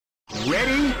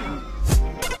Ready?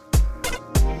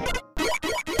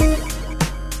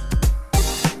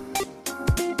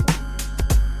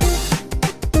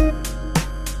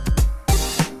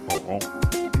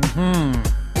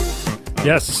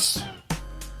 Yes.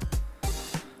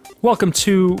 Welcome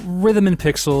to Rhythm and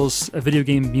Pixels, a video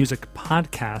game music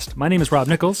podcast. My name is Rob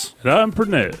Nichols. And I'm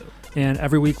Pernell. And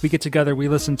every week we get together, we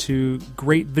listen to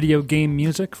great video game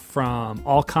music from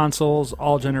all consoles,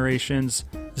 all generations,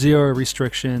 zero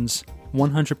restrictions,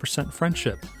 100%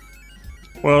 friendship.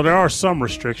 Well, there are some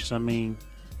restrictions. I mean,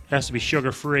 it has to be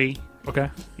sugar-free. Okay.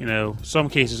 You know, some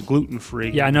cases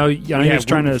gluten-free. Yeah, I know you're just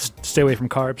trying to stay away from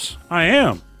carbs. I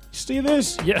am. You see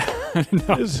this? Yeah.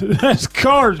 No. That's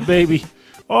carbs, baby.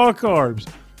 All carbs.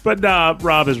 But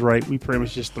Rob is right. We pretty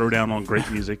much just throw down on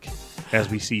great music as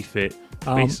we see fit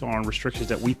based on restrictions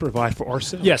that we provide for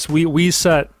ourselves. Yes, we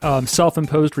set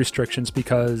self-imposed restrictions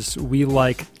because we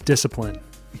like discipline.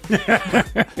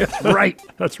 Right.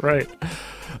 That's right.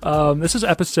 This is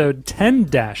episode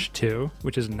 10-2,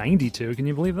 which is 92. Can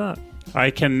you believe that?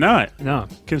 I cannot. No.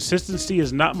 Consistency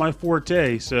is not my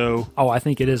forte, so... Oh, I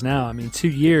think it is now. I mean, 2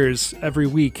 years every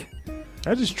week.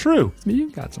 That is true. You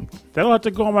got some. That'll have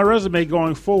to go on my resume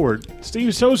going forward.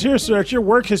 Steve So's here, so at your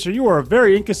work history, you are a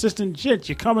very inconsistent gent.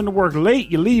 You come into work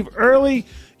late, you leave early.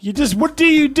 You just, what do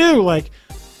you do? Like,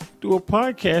 do a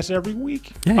podcast every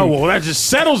week? Yeah, oh, well, that just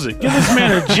settles it. Give this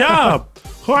man a job.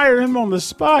 Hire him on the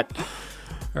spot.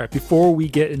 All right, before we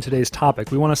get into today's topic,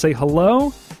 we want to say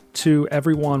hello to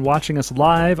everyone watching us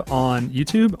live on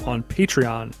YouTube, on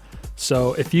Patreon.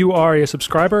 So if you are a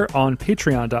subscriber on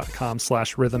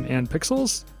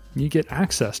patreon.com/rhythmandpixels, you get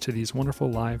access to these wonderful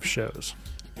live shows.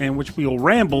 In which we will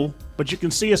ramble, but you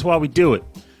can see us while we do it.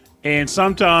 And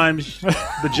sometimes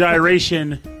the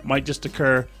gyration might just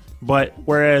occur, but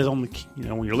whereas on the,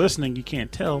 when you're listening, you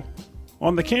can't tell.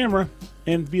 On the camera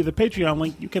and via the Patreon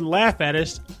link, you can laugh at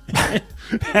us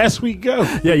as we go.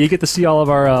 Yeah, you get to see all of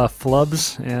our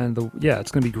flubs, and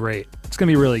it's going to be great. It's going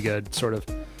to be really good, sort of.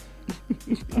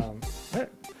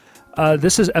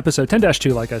 This is episode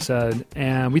 10-2, like I said,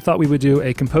 and we thought we would do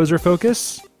a composer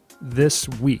focus this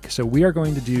week. So we are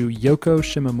going to do Yoko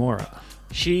Shimomura.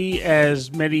 She,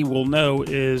 as many will know,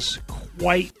 is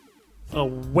quite a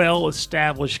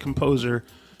well-established composer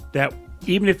that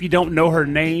even if you don't know her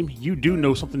name, you do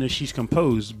know something that she's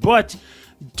composed. But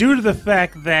due to the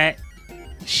fact that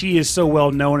she is so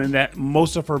well-known and that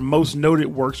most of her most noted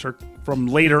works are from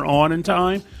later on in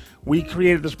time, we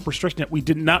created this restriction that we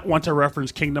did not want to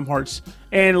reference Kingdom Hearts,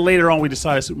 and later on we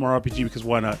decided Super Mario RPG because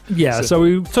why not? Yeah, so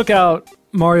we took out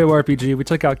Mario RPG, we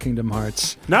took out Kingdom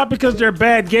Hearts. Not because they're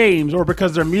bad games or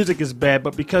because their music is bad,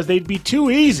 but because they'd be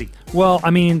too easy. Well, I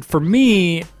mean, for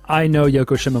me, I know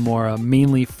Yoko Shimomura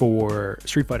mainly for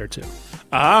Street Fighter 2.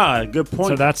 Ah, good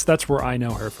point. So that's where I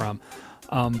know her from.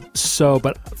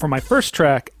 But for my first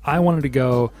track, I wanted to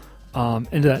go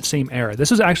into that same era.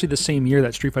 This is actually the same year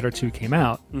that Street Fighter 2 came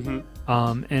out,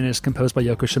 and is composed by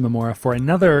Yoko Shimomura for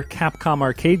another Capcom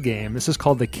arcade game. This is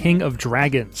called The King of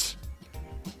Dragons.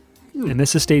 And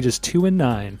this is stages 2 and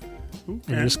 9. Okay.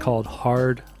 And it is called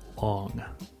Hard Long.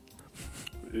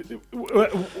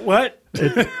 What?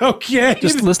 Okay.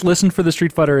 Just listen for the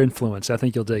Street Fighter influence. I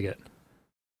think you'll dig it.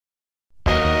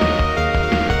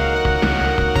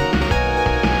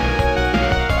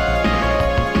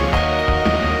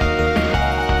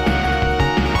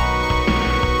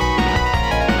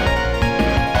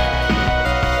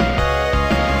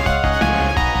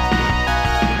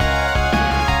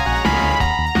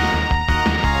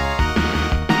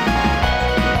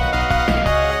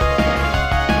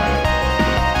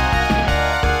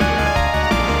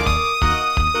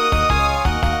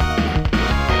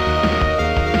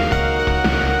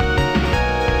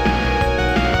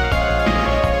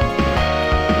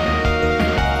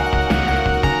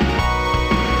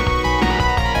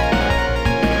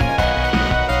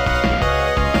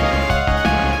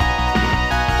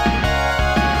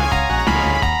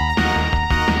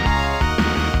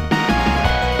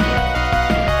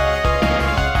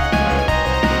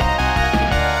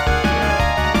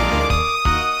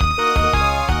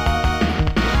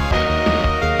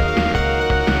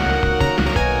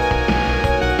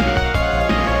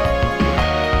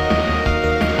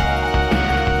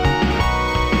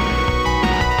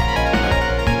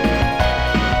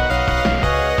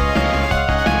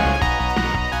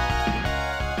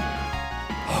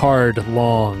 Hard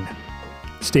Long,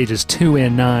 stages 2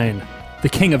 and 9, The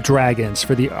King of Dragons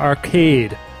for the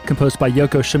arcade, composed by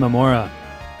Yoko Shimomura.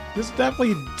 This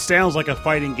definitely sounds like a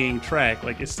fighting game track.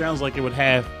 Like, it sounds like it would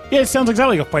have... Yeah, it sounds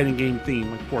exactly like a fighting game theme,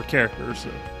 like 4 characters.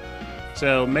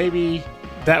 So maybe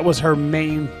that was her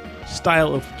main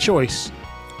style of choice.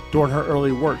 during her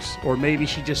early works, or maybe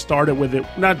she just started with it,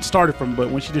 not started from, but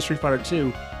when she did Street Fighter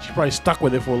 2, she probably stuck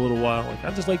with it for a little while. Like,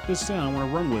 I just like this sound, I want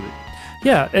to run with it.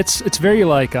 Yeah, it's very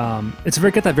like it's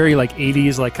very got that very like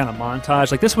 80s like kind of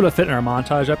montage. Like this would have fit in our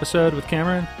montage episode with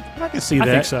Cameron. I can see that.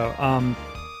 I think so.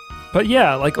 But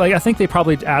yeah, like I think they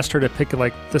probably asked her to pick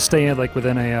like to stay in like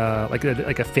within a like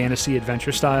a fantasy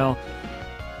adventure style.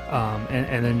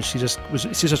 And then she's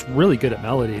just really good at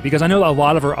melody, because I know a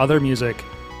lot of her other music,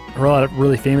 or a lot of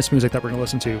really famous music that we're going to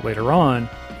listen to later on,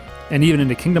 and even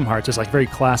into Kingdom Hearts, is like very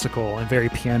classical and very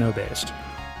piano based.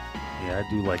 Yeah, I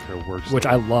do like her works, which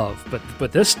I love.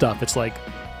 But this stuff, it's like,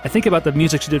 I think about the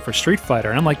music she did for Street Fighter,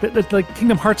 and I'm like, like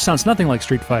Kingdom Hearts sounds nothing like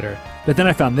Street Fighter. But then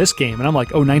I found this game, and I'm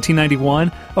like, oh,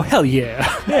 1991? Oh, hell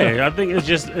yeah. Yeah, I think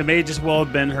it may just well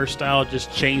have been her style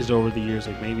just changed over the years.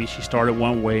 Like maybe she started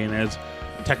one way, and as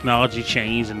technology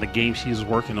changed and the game she was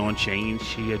working on changed,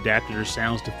 she adapted her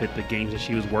sounds to fit the games that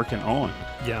she was working on.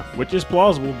 Yeah. Which is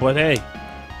plausible, but hey,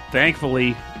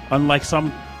 thankfully, unlike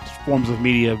some forms of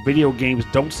media, video games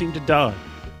don't seem to die.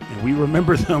 And we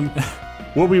remember them.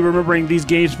 We'll be remembering these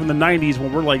games from the 90s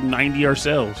when we're like 90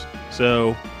 ourselves.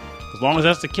 So, as long as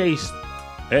that's the case,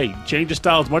 hey, change the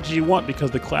style as much as you want, because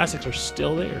the classics are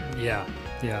still there. Yeah.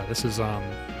 Yeah, this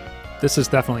has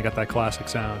definitely got that classic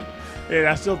sound. And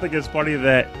I still think it's funny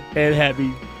that Ed had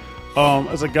me,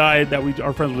 as a guy that we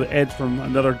are friends with, Ed from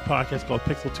another podcast called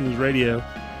Pixel Tunes Radio,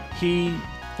 he,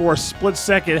 for a split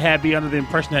second, had me under the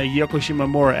impression that Yoko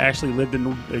Shimomura actually lived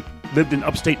in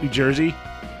upstate New Jersey.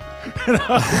 And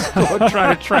I was going to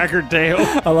try to track her down.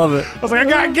 I love it. I was like, I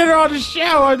got to get her on the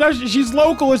show. I know she's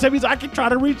local, and that means I can try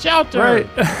to reach out to her.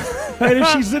 And if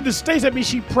she's in the States, that means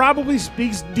she probably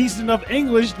speaks decent enough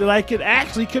English that I can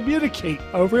actually communicate.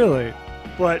 Oh, really?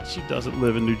 But she doesn't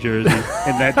live in New Jersey,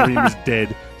 and that dream is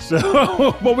dead.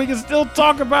 So, but we can still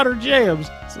talk about her jams.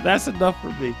 So that's enough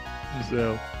for me.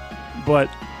 So, but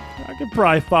I could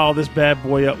probably follow this bad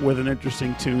boy up with an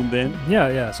interesting tune then.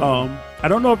 Yeah. So, I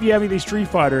don't know if you have anything Street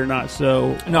Fighter or not.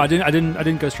 So no, I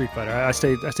didn't go Street Fighter. I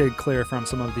stayed clear from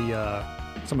some of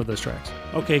those tracks.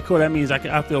 Okay, cool. That means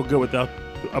I feel good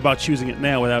about choosing it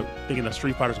now without thinking that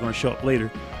Street Fighter is going to show up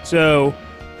later. So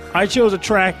I chose a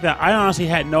track that I honestly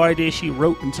had no idea she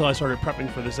wrote until I started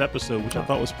prepping for this episode, which I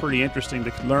thought was pretty interesting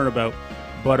to learn about.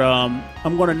 But I'm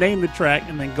going to name the track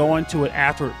and then go into it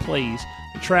after it plays.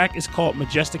 The track is called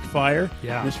Majestic Fire.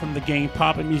 Yeah. And it's from the game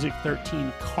Poppin' Music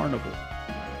 13 Carnival.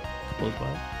 Composed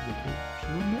by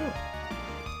Shimomura.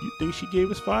 You'd think she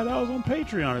gave us $5 on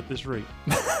Patreon at this rate.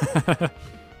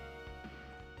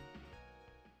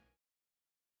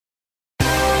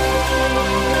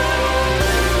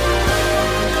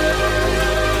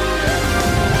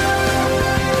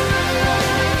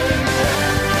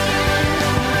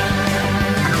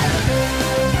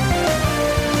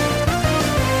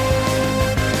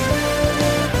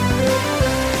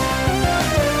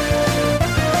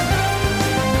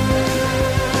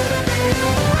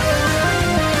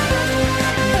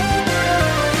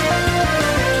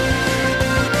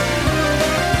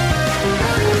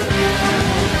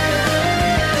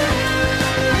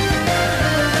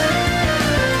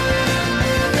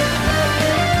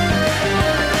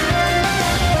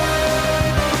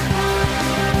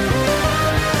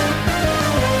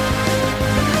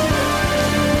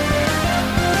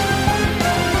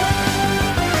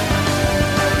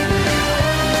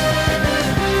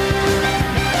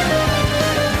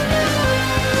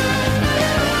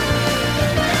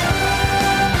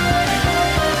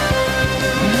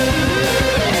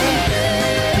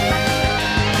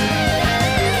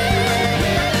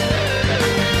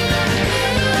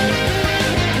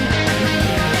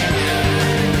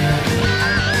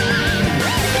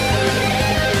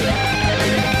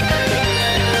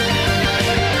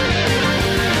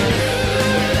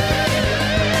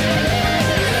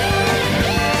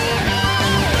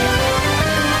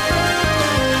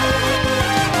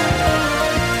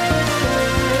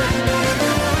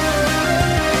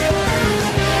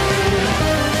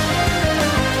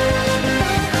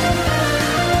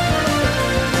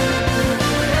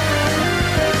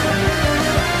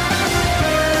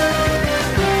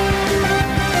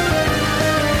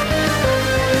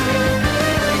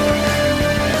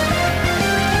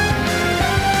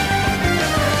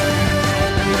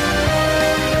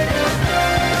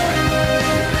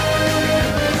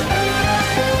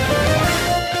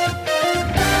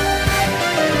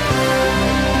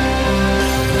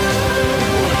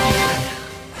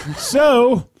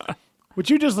 So, what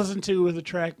you just listened to was the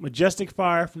track Majestic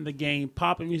Fire from the game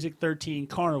Poppin' Music 13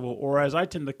 Carnival, or as I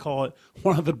tend to call it,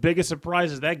 one of the biggest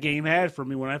surprises that game had for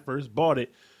me when I first bought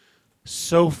it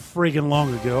so friggin'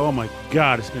 long ago. Oh my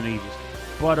God, it's been ages.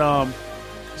 But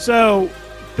So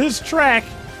this track,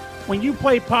 when you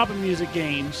play poppin' music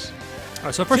games. All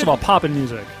right, so first of all, poppin'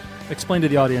 music. Explain to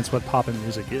the audience what poppin'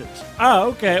 music is. Oh,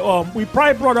 okay. Well, we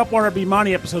probably brought up on our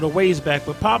Bimani episode a ways back,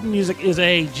 but poppin' music is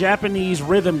a Japanese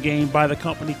rhythm game by the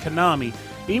company Konami.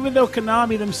 Even though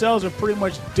Konami themselves are pretty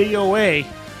much DOA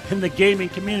in the gaming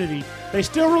community, they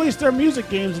still release their music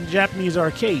games in Japanese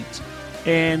arcades.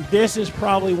 And this is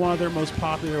probably one of their most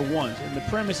popular ones. And the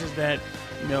premise is that,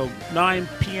 9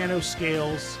 piano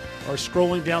scales are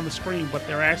scrolling down the screen, but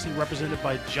they're actually represented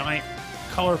by giant,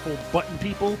 colorful button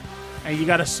people. And you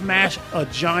got to smash a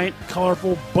giant,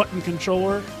 colorful button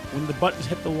controller when the buttons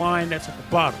hit the line that's at the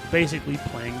bottom, basically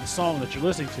playing the song that you're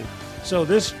listening to. So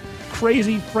this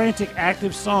crazy, frantic,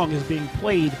 active song is being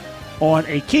played on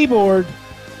a keyboard,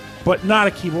 but not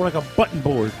a keyboard, like a button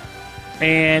board.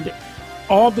 And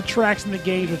all the tracks in the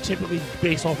game are typically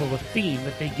based off of a theme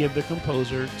that they give the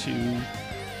composer to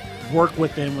work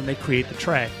with them when they create the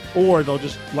track. Or they'll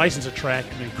just license a track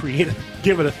and then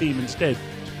give it a theme instead.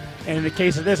 And in the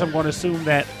case of this, I'm going to assume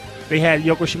that they had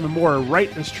Yoko Shimomura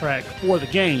write this track for the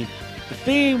game. The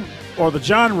theme, or the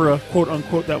genre,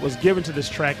 quote-unquote, that was given to this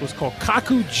track was called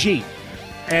Kaku-G.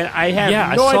 And I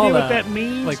have no idea what that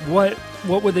means. Like,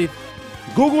 what would they...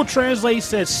 Google Translate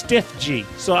says stiff G,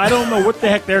 so I don't know what the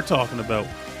heck they're talking about.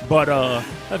 But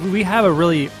we have a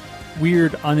really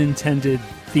weird, unintended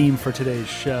theme for today's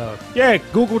show. Yeah,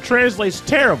 Google Translate's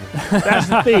terrible. That's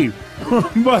the theme.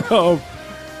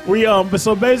 But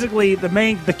so basically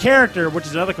the character, which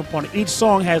is another component, each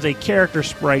song has a character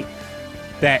sprite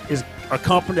that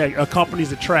accompanies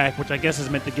the track, which I guess is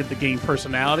meant to give the game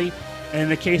personality. And in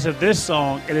the case of this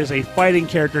song, it is a fighting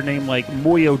character named like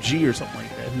Moyo G or something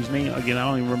like that, whose name, again, I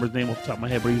don't even remember his name off the top of my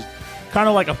head, but he's kind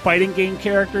of like a fighting game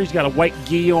character. He's got a white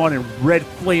gi on and red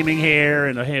flaming hair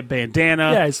and a head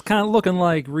bandana. Yeah, he's kind of looking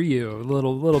like Ryu a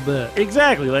little bit.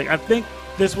 Exactly. Like, I think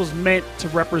this was meant to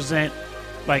represent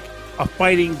like a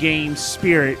fighting game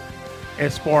spirit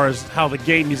as far as how the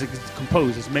game music is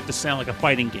composed. It's meant to sound like a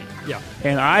fighting game. Yeah.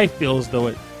 And I feel as though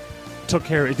it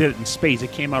did it in space.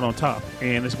 It came out on top,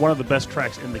 and it's one of the best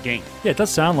tracks in the game. Yeah, it does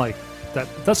sound like that.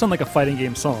 It does sound like a fighting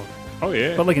game song. Oh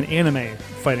yeah, but like an anime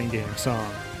fighting game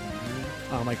song,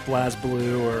 like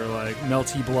BlazBlue or like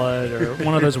Melty Blood or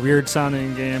one of those weird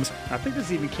sounding games. I think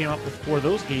this even came out before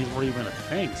those games were even a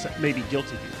thing. Maybe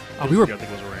Guilty Gear. I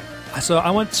think was around. So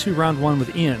I went to round 1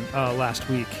 with Ian last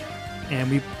week,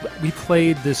 and we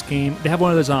played this game. They have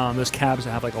one of those cabs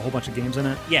that have like a whole bunch of games in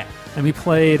it. Yeah. And we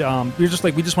played. We just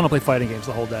want to play fighting games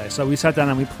the whole day. So we sat down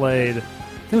and we played. I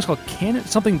think it was called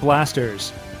something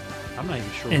Blasters. I'm not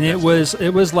even sure. And it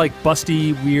was like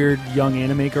busty, weird young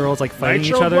anime girls like fighting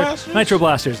each other. Blasters? Nitro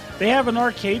Blasters. They have an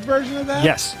arcade version of that?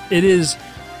 Yes, it is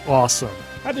awesome.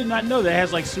 I did not know that it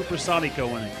has like Super Sonico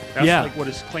in it. That's like what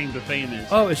his claim to fame is.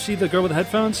 Oh, is she the girl with the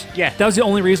headphones? Yeah. That was the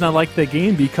only reason I liked the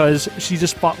game, because she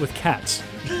just fought with cats.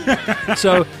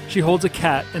 So she holds a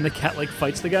cat, and the cat like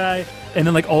fights the guy, and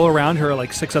then like all around her are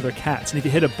like 6 other cats. And if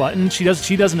you hit a button, she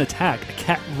doesn't attack. A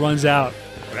cat runs out.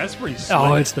 That's pretty slick.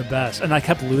 Oh, it's the best. And I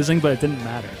kept losing, but it didn't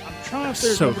matter. I'm trying to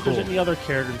think if there's any other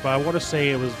characters, but I want to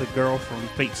say it was the girl from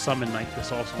Fate Summon Night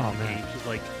that's also in the game. She's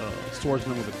like a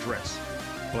swordsman with a dress.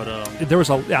 But there was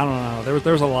I don't know.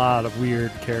 There was a lot of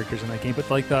weird characters in that game, but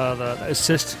like the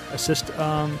assist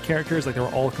characters, like they were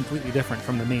all completely different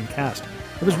from the main cast.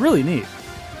 It was really neat.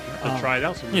 I tried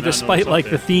out. Despite like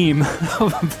the theme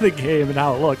of the game and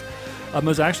how it looked, it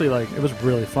was actually it was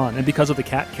really fun. And because of the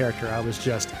cat character, I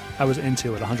was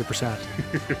into it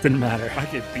 100%. Didn't matter. I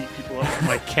could beat people up with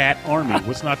my cat army.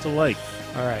 What's not to like?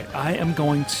 All right, I am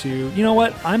going to. You know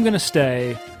what? I'm going to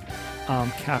stay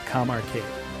Capcom Arcade.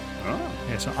 Oh.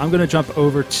 Yeah, so I'm going to jump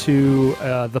over to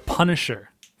The Punisher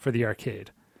for the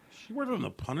arcade. She worked on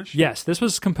The Punisher? Yes, this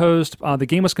was composed. The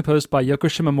game was composed by Yoko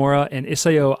Shimomura and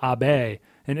Isao Abe.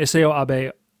 And Isao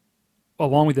Abe,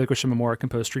 along with Yoko Shimomura,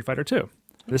 composed Street Fighter II.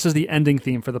 This is the ending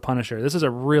theme for The Punisher. This is a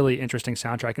really interesting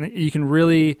soundtrack, and you can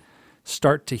really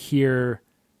start to hear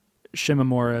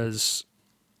Shimomura's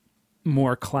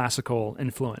more classical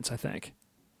influence, I think.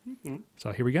 Mm-hmm.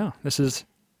 So here we go. This is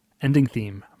ending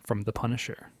theme from The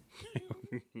Punisher.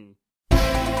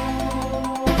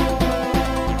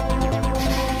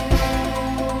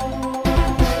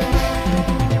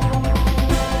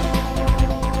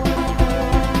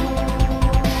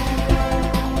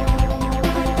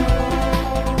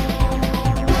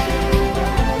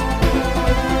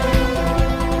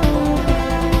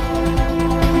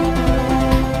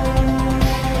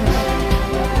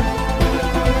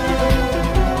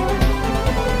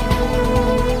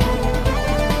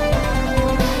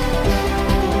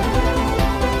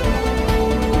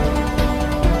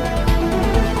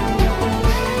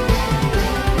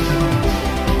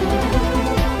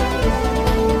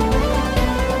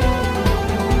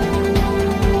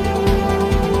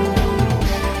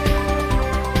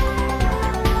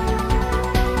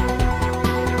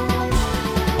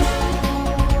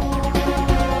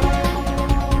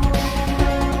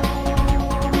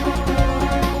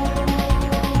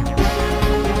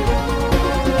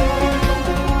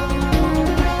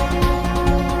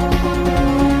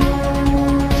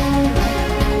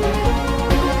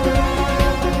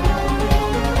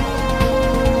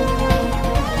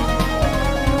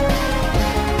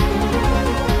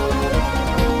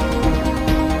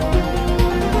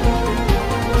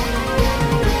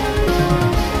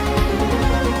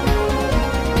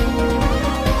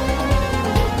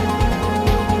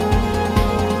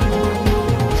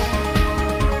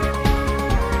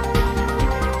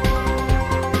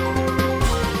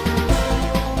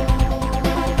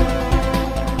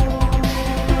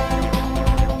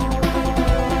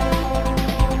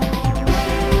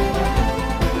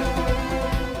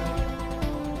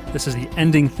 This is the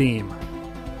ending theme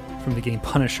from the game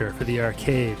Punisher for the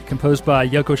arcade, composed by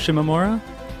Yoko Shimomura,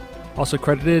 also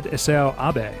credited Isao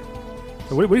Abe.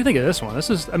 So what do you think of this one?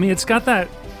 This is, I mean, it's got that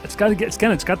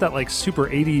like super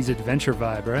 80s adventure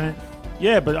vibe, right?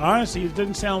 Yeah, but honestly, it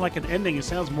doesn't sound like an ending. It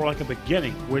sounds more like a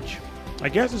beginning, which I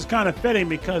guess is kind of fitting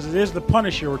because it is the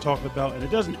Punisher we're talking about, and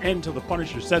it doesn't end until the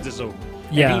Punisher says it's over.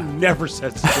 Yeah. And he never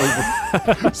says it's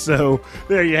over. So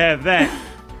there you have that.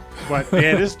 But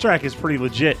yeah, this track is pretty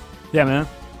legit. Yeah, man.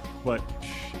 But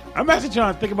I'm actually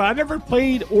trying to think about it. I never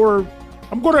played, or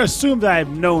I'm going to assume that I've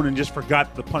known and just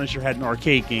forgot the Punisher had an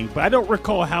arcade game, but I don't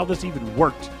recall how this even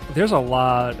worked. There's a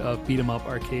lot of beat-em-up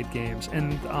arcade games,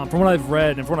 and from what I've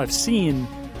read and from what I've seen,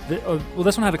 this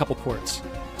one had a couple ports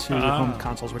to home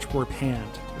consoles, which were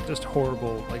panned. Just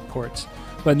horrible, like, ports.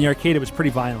 But in the arcade, it was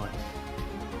pretty violent.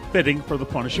 Fitting for the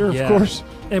Punisher, Yeah. of course.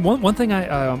 And one thing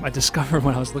I discovered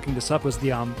when I was looking this up was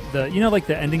the like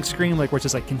the ending screen, like where it's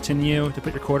just like continue to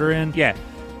put your quarter in. Yeah.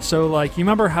 So like you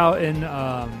remember how in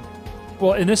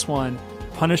in this one,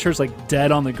 Punisher's like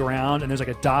dead on the ground and there's like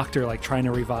a doctor like trying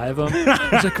to revive him. He's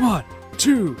like, come on,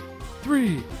 2,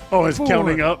 3. Oh, it's 4,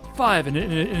 counting up. 5, and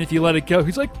if you let it go,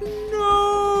 he's like,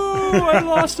 no, I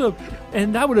lost him,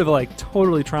 and that would have like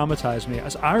totally traumatized me.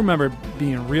 I remember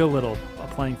being real little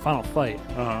playing Final Fight.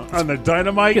 On the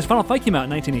Dynamite. Because Final Fight came out in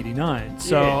 1989,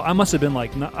 so Yeah. I must have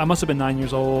been 9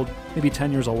 years old, maybe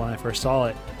 10 years old when I first saw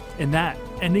it. And that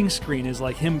ending screen is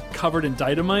like him covered in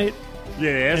dynamite,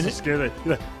 Yeah, that's scary.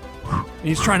 and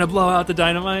he's trying to blow out the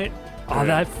dynamite. Oh, Yeah.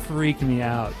 that freaked me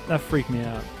out. That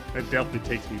definitely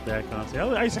takes me back, honestly.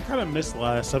 I kind of miss a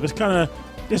lot of stuff. It's kind of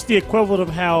just the equivalent of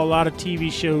how a lot of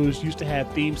TV shows used to have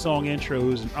theme song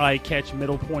intros and eye-catch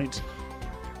middle points.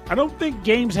 I don't think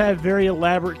games have very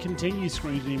elaborate continue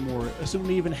screens anymore, assuming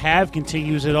they even have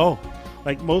continues at all.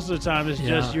 Like, most of the time, it's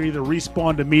just you're either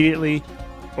respawned immediately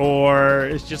or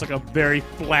it's just like a very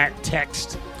flat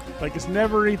text. Like, it's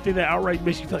never anything that outright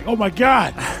makes you feel like, oh my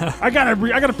god, I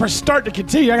gotta press start to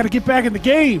continue. I gotta get back in the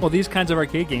game. Well, these kinds of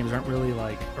arcade games aren't really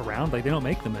like around. Like they don't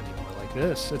make them anymore like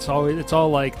this. It's all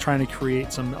like trying to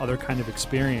create some other kind of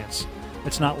experience.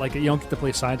 It's not like you don't get to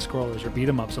play side scrollers or beat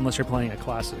 'em ups unless you're playing a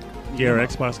classic. Yeah, or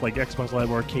Xbox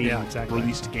Live Arcade Yeah, exactly.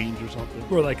 released games or something.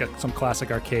 Or like some classic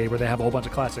arcade where they have a whole bunch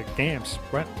of classic games,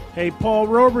 right? Hey, Paul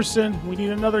Roberson, we need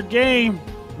another game.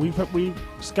 We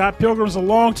Scott Pilgrim's a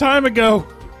long time ago.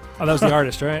 Oh, that was the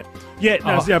artist, right? Yeah,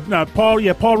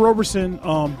 Paul Roberson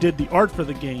did the art for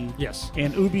the game. Yes.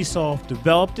 And Ubisoft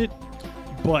developed it,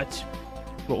 but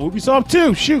Ubisoft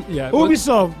too. Shoot, Yeah,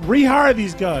 Ubisoft rehire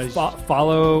these guys.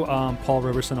 Follow Paul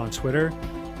Roberson on Twitter.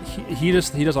 He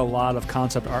does a lot of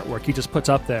concept artwork. He just puts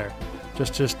up there,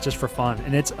 just for fun,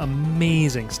 and it's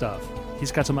amazing stuff.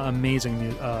 He's got some amazing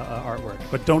new, artwork.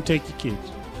 But don't take your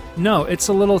kids. No, it's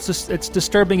it's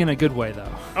disturbing in a good way though.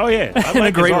 Oh yeah, I In a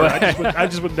like great his art. way. I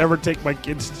just would never take my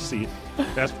kids to see it.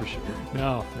 That's for sure.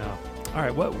 No. All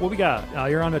right, what we got?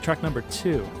 You're on to track number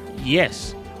 2.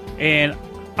 Yes, and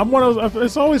I'm one of those.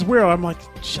 It's always weird. I'm like,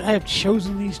 should I have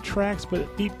chosen these tracks?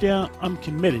 But deep down, I'm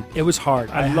committed. It was hard.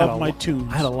 I love my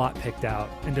tunes. I had a lot picked out,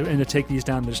 and to take these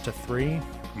down just to 3,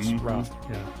 it's rough.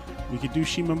 Yeah. We could do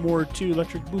Shimamura 2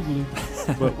 Electric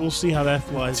Boogaloo, but we'll see how that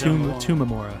flies.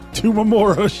 Tumamura.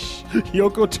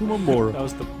 Yoko Tumamura. That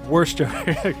was the worst joke.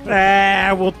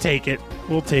 We'll take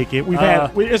it. We've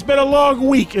had. It's been a long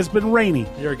week. It's been rainy.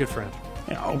 You're a good friend.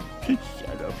 Oh,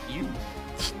 shut up, you.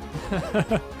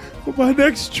 For my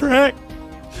next track,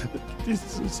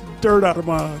 it's dirt out of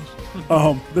my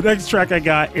eyes. The next track I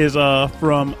got is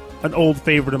from an old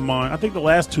favorite of mine. I think the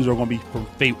last 2 are going to be from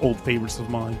old favorites of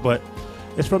mine, but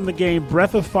it's from the game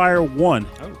Breath of Fire 1.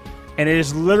 Oh. And it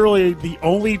is literally the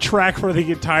only track for the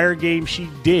entire game she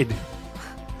did.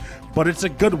 But it's a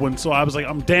good one, so I was like,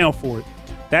 I'm down for it.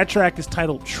 That track is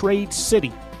titled Trade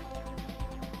City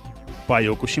by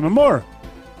Yoko Shimomura.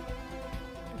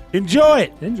 Enjoy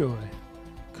it! Enjoy.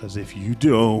 Because if you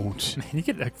don't, Man,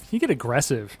 you get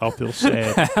aggressive. I'll feel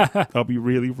sad. I'll be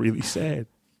really, really sad.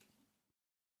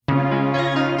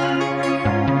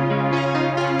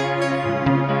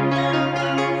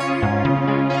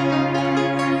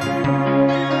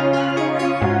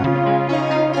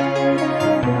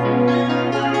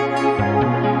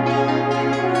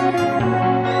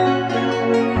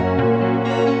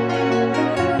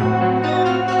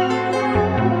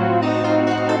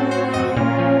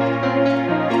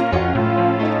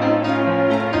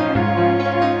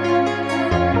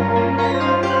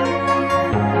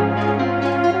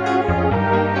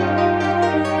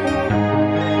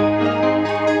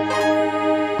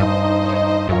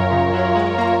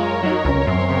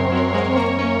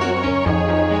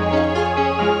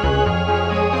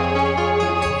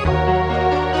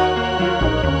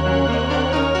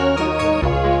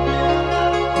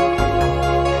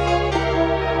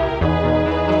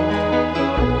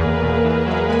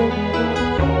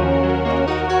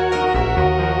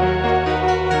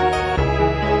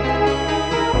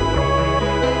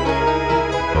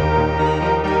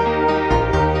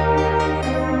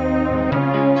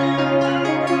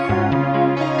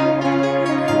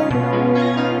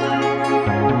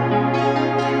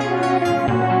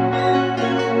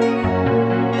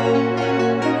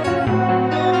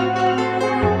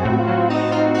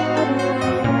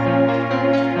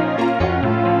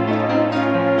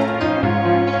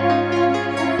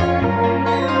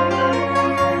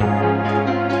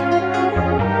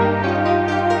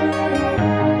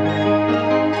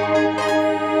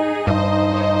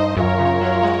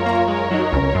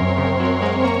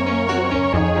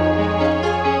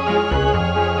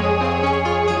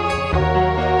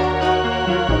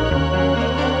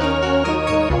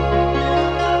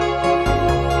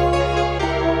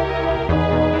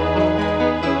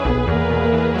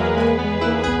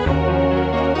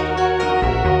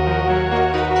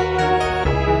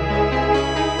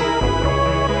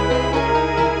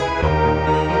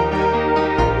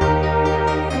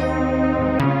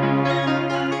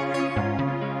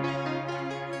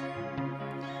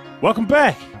 Welcome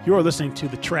back. You're listening to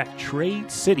the track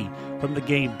Trade City from the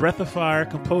game Breath of Fire,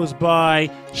 composed by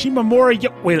Yoko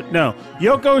Shimomura.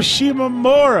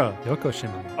 Yoko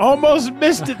Shimomura. Almost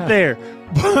missed it there.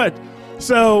 But,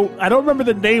 so, I don't remember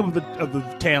the name of the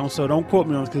town, so don't quote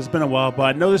me on this because it's been a while, but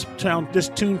I know this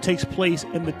tune takes place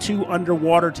in the 2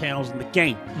 underwater towns in the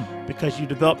game because you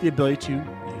develop the ability to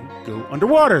go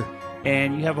underwater.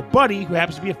 And you have a buddy who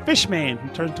happens to be a fish man who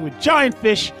turns into a giant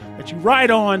fish that you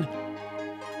ride on.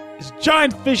 This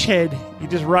giant fish head, you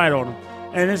just ride on him.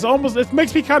 And it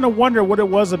makes me kind of wonder what it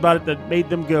was about it that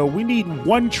made them go, we need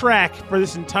one track for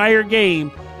this entire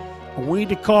game, and we need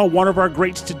to call one of our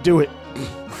greats to do it.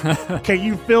 Can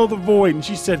you fill the void? And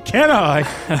she said, can I?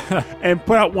 And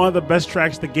put out one of the best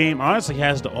tracks the game honestly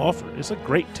has to offer. It's a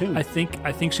great tune. I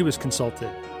think she was consulted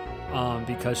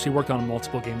because she worked on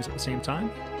multiple games at the same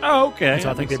time. Oh, okay. And so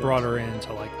I think they brought her in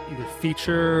to like either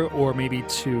feature or maybe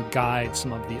to guide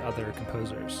some of the other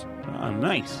composers. Oh,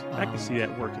 nice. I can see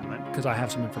that working then. Because I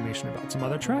have some information about some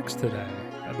other tracks today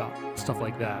about stuff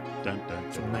like that. Dun, dun,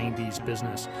 dun. Some 90s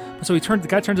business. So the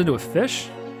guy turns into a fish?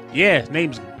 Yeah, his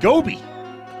name's Gobi.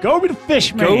 Gobi the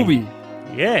fish man. Gobi.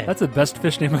 Yeah. That's the best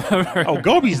fish name I've ever heard. Oh,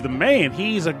 Gobi's the man.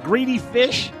 He's a greedy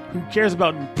fish who cares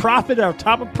about profit on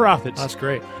top of profits. That's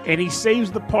great. And he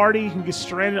saves the party who gets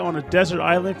stranded on a desert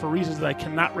island for reasons that I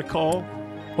cannot recall.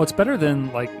 Well, it's better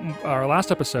than like our last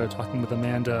episode talking with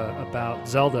Amanda about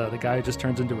Zelda, the guy who just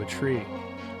turns into a tree.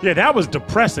 Yeah, that was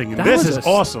depressing, and this is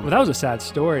awesome. Well, that was a sad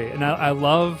story. And I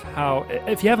love how,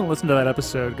 if you haven't listened to that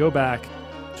episode, go back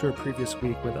to a previous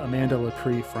week with Amanda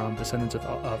Lepre from Descendants of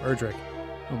Erdrick.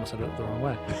 Almost said it the wrong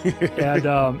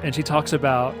way. And she talks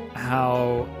about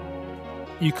how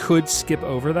you could skip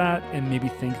over that and maybe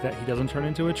think that he doesn't turn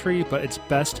into a tree, but it's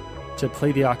best to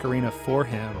play the ocarina for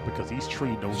him. Because he's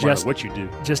tree no matter what you do.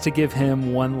 Just to give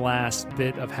him one last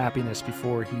bit of happiness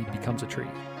before he becomes a tree.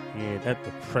 Yeah, that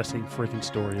depressing freaking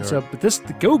story. So, but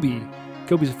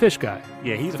Gobi's a fish guy.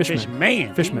 Yeah, he's a fish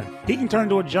man. Fishman. He can turn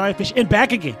into a giant fish and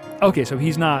back again. Okay, so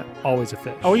he's not always a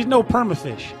fish. Oh, he's no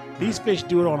permafish. These fish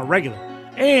do it on a regular.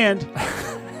 And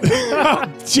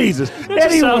oh, Jesus.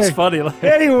 That sounds funny.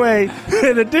 Anyway,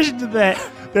 in addition to that,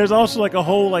 there's also like a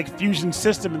whole like fusion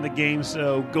system in the game.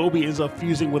 So Gobi ends up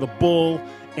fusing with a bull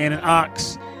and an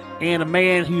ox and a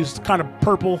man who's kind of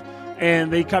purple,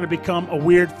 and they kind of become a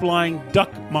weird flying duck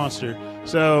monster.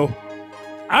 So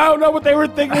I don't know what they were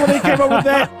thinking when they came up with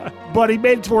that, but he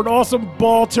made it for an awesome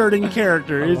ball-turning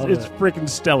character. It's freaking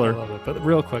stellar. I love it. But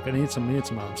real quick, I need some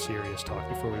serious talk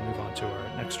before we move on to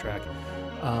our next track.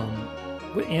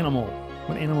 What animal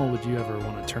would you ever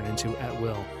want to turn into at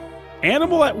will?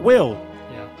 Animal at will?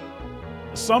 Yeah.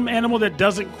 Some animal that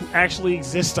doesn't actually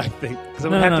exist, I think. Because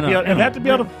it would have to be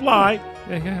able to fly.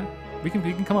 Yeah. We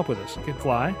can come up with this. You can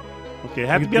fly. Okay, I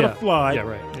have to be able to fly. Yeah,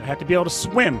 right. Yeah. I have to be able to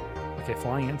swim. Okay,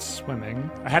 flying and swimming.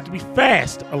 I have to be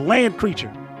fast, a land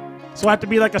creature. So I have to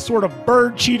be like a sort of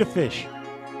bird cheetah fish.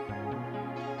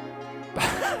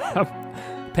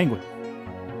 Penguin.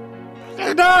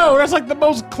 No, that's like the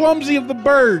most clumsy of the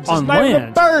birds. On it's not land. even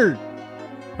a bird.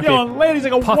 Okay. Yeah, on land he's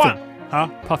like a puffin. what? Huh?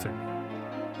 Puffin.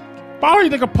 Why do you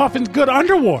think a puffin's good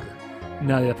underwater?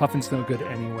 No, the puffin's no good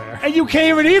anywhere. And you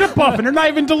can't even eat a puffin. They're not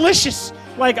even delicious.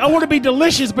 Like, I want to be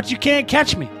delicious, but you can't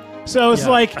catch me. So it's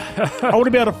like, I want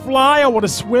to be able to fly, I want to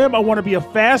swim, I want to be a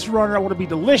fast runner, I want to be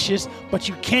delicious, but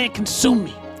you can't consume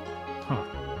me. Huh.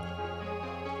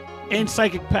 And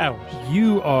psychic powers.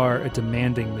 You are a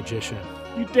demanding magician.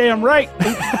 You damn right.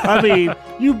 I mean,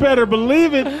 you better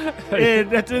believe it.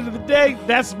 And at the end of the day,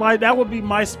 that would be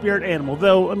my spirit animal.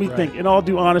 Though, let me think. In all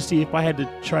due honesty, if I had to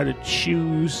try to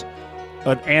choose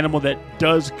an animal that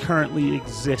does currently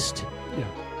exist,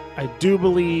 I do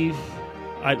believe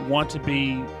I'd want to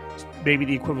be maybe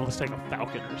the equivalent of like a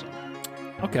falcon or something.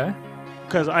 Okay.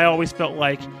 Because I always felt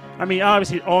like, I mean,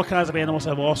 obviously all kinds of animals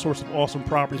have all sorts of awesome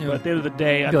properties, but at the end of the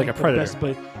day, I like a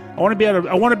predator. I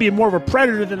want to be more of a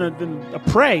predator than a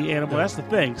prey animal. That's the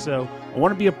thing. So I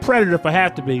want to be a predator if I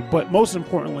have to be. But most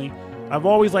importantly, I've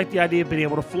always liked the idea of being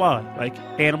able to fly, like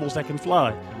animals that can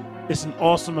fly. It's an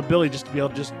awesome ability just to be able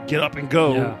to just get up and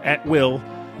go at will,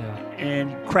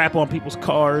 and crap on people's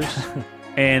cars,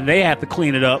 and they have to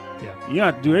clean it up. Yeah. You don't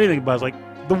have to do anything about it. It's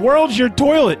like the world's your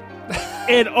toilet.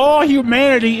 And all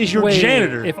humanity is your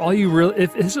janitor. If all you want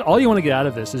to get out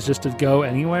of this is just to go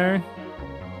anywhere.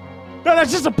 No,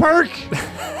 that's just a perk.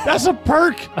 That's a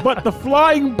perk. But the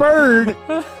flying bird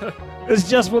is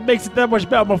just what makes it that much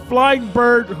better. I'm a flying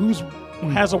bird who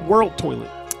has a world toilet.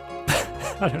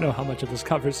 I don't know how much of this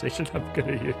conversation I'm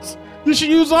going to use. You should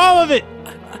use all of it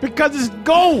because it's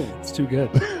gold. It's too good.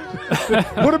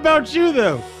 What about you,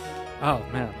 though? Oh,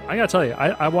 man. I got to tell you,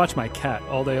 I watch my cat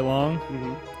all day long.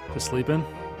 Just sleeping.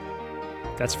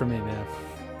 That's for me, man.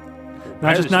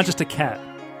 That Not is- just a cat,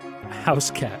 a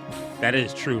house cat. That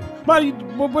is true. But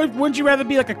wouldn't you rather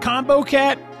be like a combo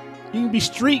cat? You can be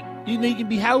street. You can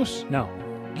be house. No,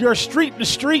 You're a street in the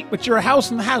street, but you're a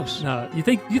house in the house. no. You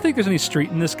think there's any street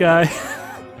in this guy?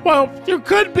 Well, you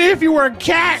could be if you were a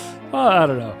cat. Well, I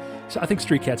don't know. So I think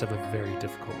street cats have a very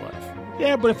difficult life.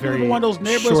 Yeah, but if you're Very in one of those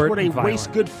neighborhoods short where they and waste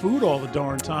violent. good food all the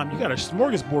darn time, you got a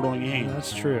smorgasbord on your hands.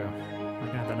 That's true. I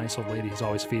got that nice old lady who's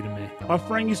always feeding me. My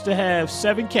friend used to have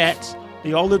 7 cats.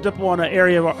 They all lived up on an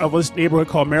area of this neighborhood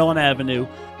called Maryland Avenue,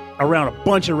 around a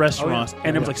bunch of restaurants,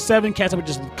 and there was like 7 cats that would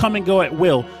just come and go at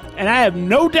will. And I have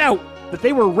no doubt that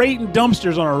they were raiding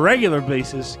dumpsters on a regular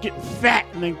basis, getting fat,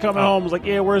 and then coming home was like,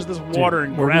 "Yeah, where's this water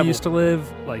and where gravel?" we used to live,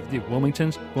 like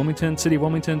Wilmington, city of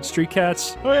Wilmington, street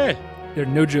cats, Oh yeah, they're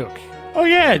no joke. oh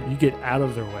yeah, You get out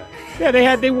of their way.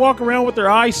 yeah. They walk around with their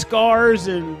eye scars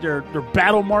and their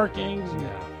battle markings. And Yeah,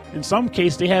 in some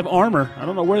case, they have armor. I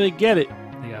don't know where they get it.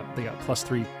 they got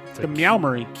 +3 to The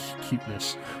meowmery.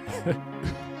 cuteness.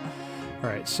 All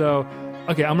right, so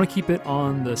okay, I'm gonna keep it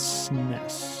on the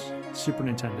SNES, Super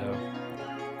Nintendo.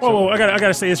 Whoa, I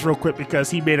gotta say this real quick because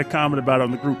he made a comment about it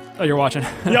on the group. Oh, you're watching.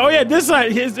 Yeah, oh yeah, this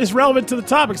is relevant to the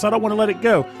topic, so I don't want to let it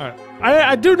go. All right.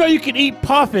 I do know you can eat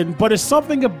puffin, but it's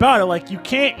something about it. Like you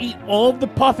can't eat all of the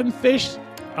puffin fish.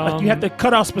 Like you have to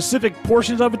cut out specific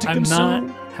portions of it to I'm consume.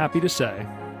 not happy to say,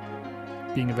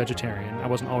 being a vegetarian, I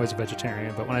wasn't always a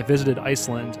vegetarian, but when I visited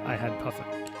Iceland, I had puffin.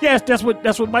 Yes, that's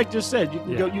what Mike just said. You can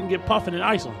Yeah. you can get puffin in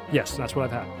Iceland. Yes, that's what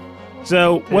I've had.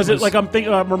 So was it was- like I'm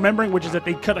remembering, which is that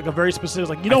they cut like a very specific,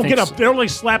 like you I don't think get so. they don't really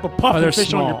slap a puffin they're fish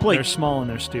small. on your plate. They're small and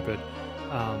they're stupid,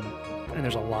 and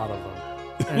there's a lot of them.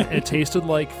 And it tasted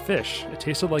like fish. It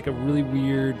tasted like a really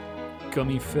weird,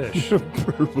 gummy fish.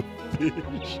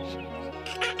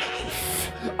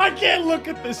 I can't look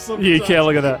at this sometimes. You can't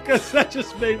look at that. Because that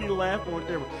just made me laugh on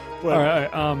camera. But, All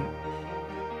right. All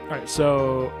right.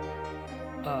 So,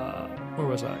 where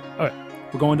was I? All right.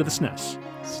 We're going to the SNES.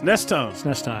 SNES time.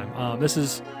 SNES time. This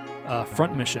is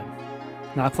Front Mission.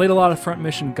 Now, I played a lot of Front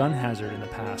Mission Gun Hazard in the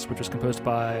past, which was composed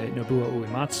by Nobuo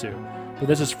Uematsu. But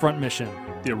this is Front Mission,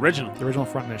 The original. the original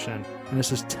Front Mission, and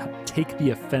this is Take the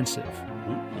Offensive.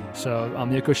 So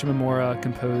Yoko Shimomura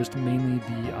composed mainly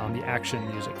the action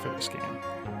music for this game.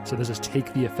 So this is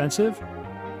Take the Offensive,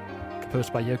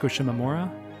 composed by Yoko Shimomura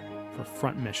for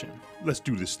Front Mission. Let's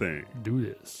do this thing. Do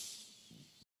this.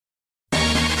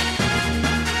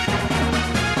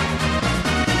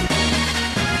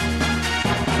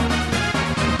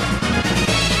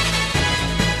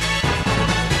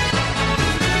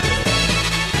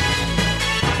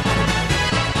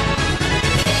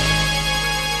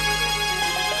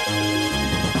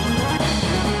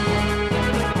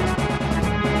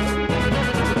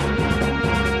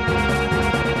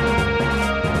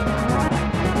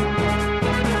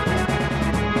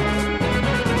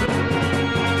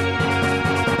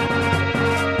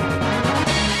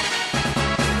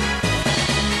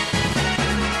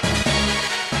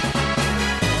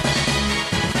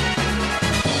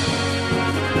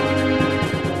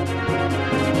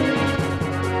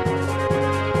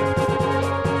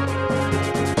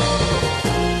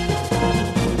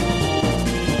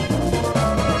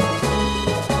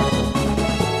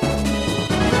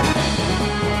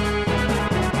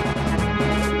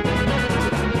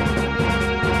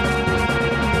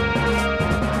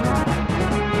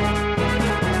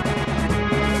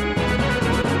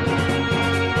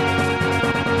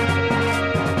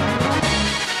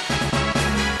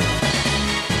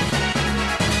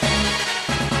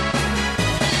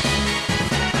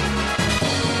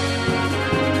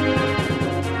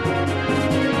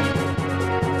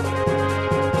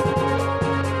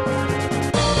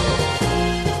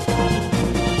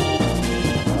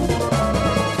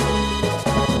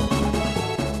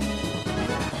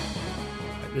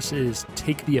 This is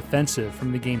Take the Offensive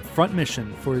from the game Front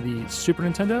Mission for the Super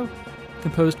Nintendo,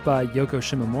 composed by Yoko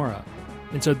Shimomura.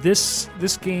 And so this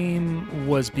game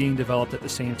was being developed at the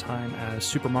same time as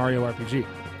Super Mario RPG,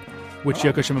 which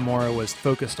Yoko Shimomura was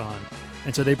focused on.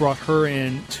 And so they brought her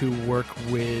in to work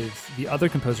with the other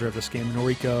composer of this game,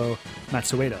 Noriko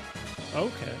Matsueda.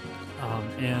 Okay.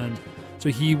 And so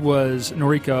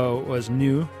Noriko was a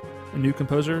new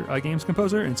composer, games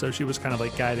composer, and so she was kind of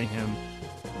like guiding him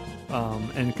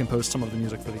and composed some of the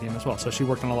music for the game as well. So she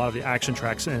worked on a lot of the action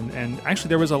tracks, and actually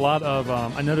there was a lot of,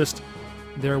 I noticed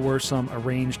there were some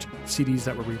arranged CDs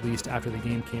that were released after the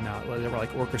game came out. There were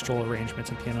like orchestral arrangements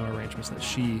and piano arrangements that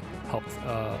she helped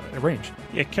arrange.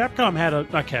 Yeah, Capcom had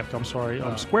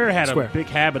Square had Square. a big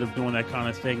habit of doing that kind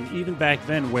of thing, even back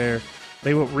then, where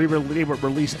they would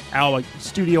release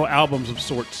studio albums of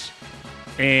sorts,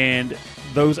 and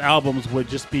those albums would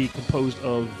just be composed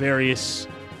of various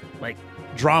like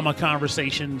drama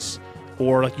conversations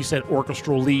or, like you said,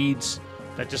 orchestral leads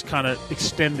that just kind of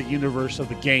extend the universe of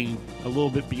the game a little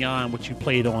bit beyond what you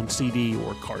played on CD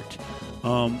or cart.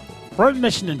 Front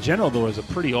Mission in general, though, is a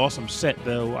pretty awesome set,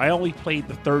 though. I only played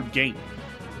the third game,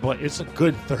 but it's a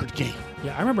good third game.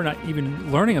 Yeah, I remember not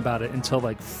even learning about it until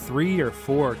like 3 or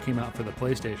 4 came out for the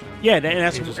PlayStation. Yeah, and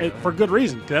that's for good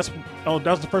reason. That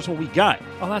was the first one we got.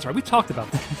 Oh, that's right. We talked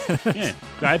about that. Yeah,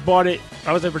 I bought it.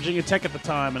 I was at Virginia Tech at the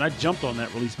time, and I jumped on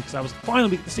that release because I was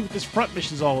finally to see what this Front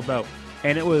Mission is all about.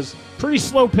 And it was pretty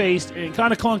slow-paced and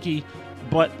kind of clunky,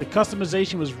 but the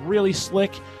customization was really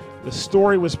slick. The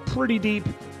story was pretty deep,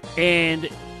 and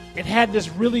it had this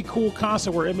really cool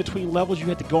concept where in between levels you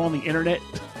had to go on the internet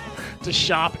to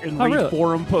shop and read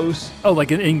forum posts. Oh,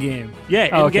 like an in-game?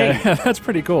 Yeah, in-game. Okay. That's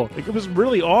pretty cool. Like, it was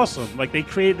really awesome. Like, they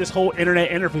created this whole internet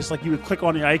interface. Like, you would click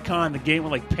on the icon, the game would,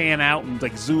 like, pan out and,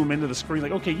 like, zoom into the screen.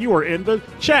 Like, okay, you are in the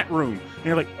chat room. And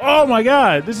you're like, oh, my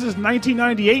God, this is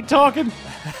 1998 talking?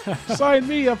 Sign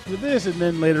me up for this. And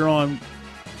then later on,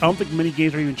 I don't think many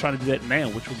games are even trying to do that now,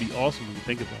 which would be awesome when you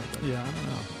think about it. Yeah, I don't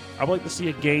know. I would like to see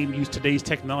a game use today's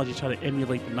technology to try to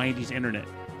emulate the 90s internet.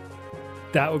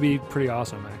 That would be pretty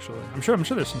awesome, actually. I'm sure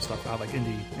there's some stuff out like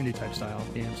indie type style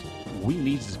games. We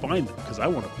need to find them because I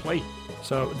want to play.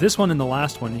 So this one and the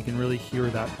last one, you can really hear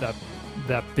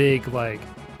that big like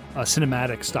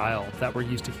cinematic style that we're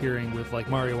used to hearing with like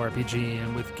Mario RPG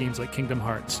and with games like Kingdom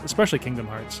Hearts, especially Kingdom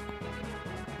Hearts.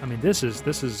 I mean, this is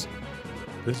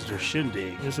their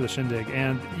shindig. This is the shindig,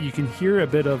 and you can hear a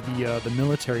bit of the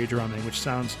military drumming, which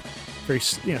sounds very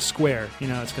square.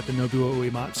 It's got the Nobuo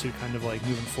Uematsu kind of like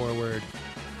moving forward.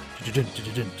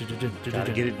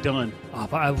 Gotta get it done. Oh,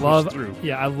 but I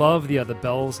love the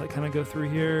bells that kind of go through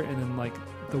here, and then like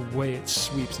the way it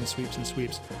sweeps and sweeps and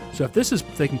sweeps. So if this is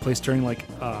taking place during like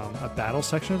a battle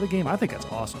section of the game, I think that's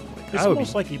awesome. Like, it's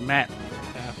almost like a map.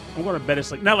 I'm going to bet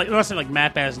it's like not saying like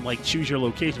map as in like choose your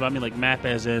location, but I mean like map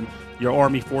as in your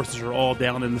army forces are all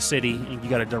down in the city and you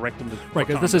got to direct them to right.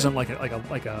 Because this isn't like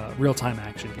a real time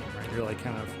action game, right? You're like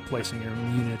kind of placing your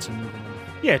units and moving them.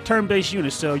 Yeah, turn based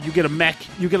units. So you get a mech.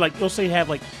 You get like let's say you have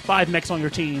like 5 mechs on your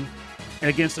team, and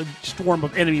against a storm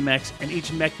of enemy mechs, and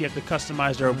each mech you have to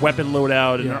customize their weapon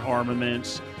loadout and their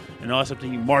armaments. And all that stuff,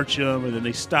 then you march them, and then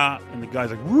they stop, and the guy's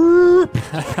like, whoop!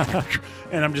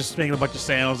 And I'm just making a bunch of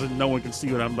sounds, and no one can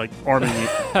see what I'm, like, arming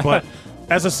it. But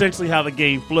that's essentially how the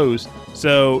game flows.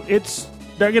 So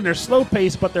they're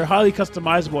slow-paced, but they're highly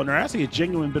customizable, and they're actually a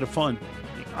genuine bit of fun.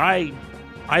 I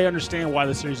understand why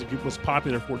the series was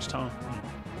popular for its time.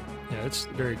 Yeah, it's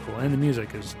very cool, and the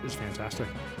music is fantastic.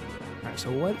 All right,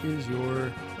 so what is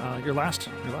your last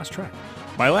track?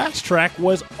 My last track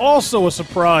was also a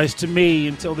surprise to me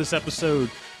until this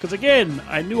episode. Because, again,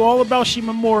 I knew all about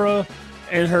Shimomura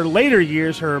and her later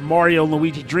years, her Mario and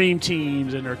Luigi Dream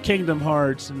Teams and her Kingdom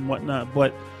Hearts and whatnot.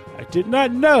 But I did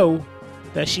not know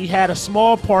that she had a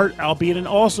small part, albeit an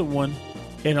awesome one,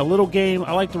 in a little game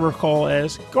I like to recall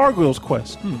as Gargoyle's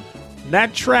Quest.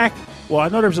 That track, well, I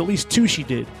know there was at least 2 she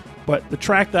did. But the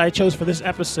track that I chose for this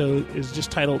episode is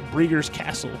just titled Brieger's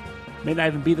Castle. May not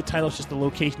even be the title, it's just the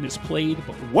location it's played,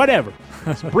 but whatever.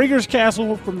 It's Brieger's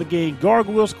Castle from the game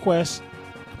Gargoyle's Quest,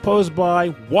 composed by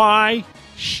Y.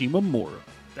 Shimomura.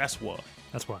 That's why.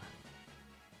 That's why.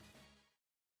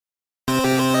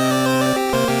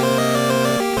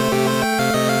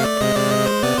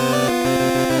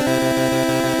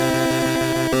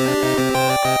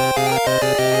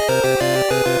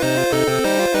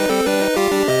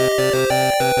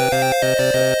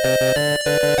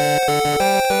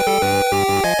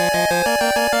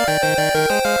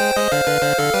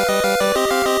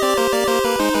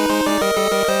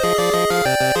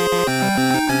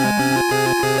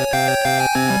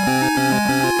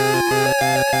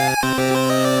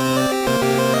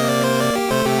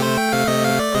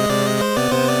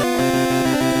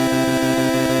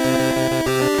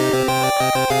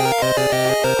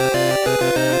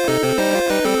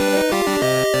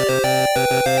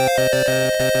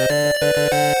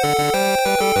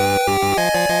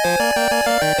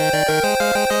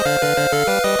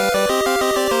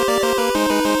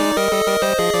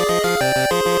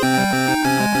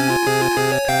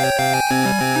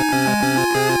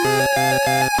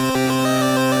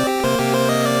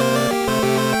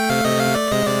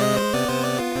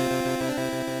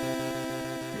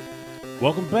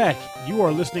 Welcome back. You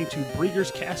are listening to Brieger's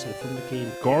Castle from the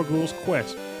game Gargoyle's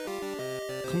Quest,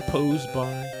 composed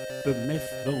by the myth,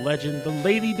 the legend, the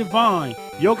Lady Divine,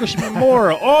 Yoko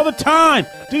Shimomura, all the time.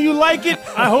 Do you like it?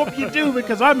 I hope you do,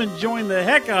 because I'm enjoying the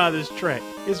heck out of this track.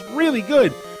 It's really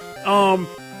good.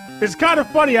 It's kind of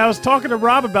funny. I was talking to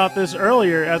Rob about this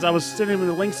earlier as I was sending him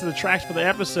the links to the tracks for the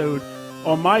episode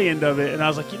on my end of it, and I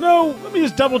was like, let me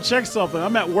just double check something.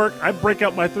 I'm at work. I break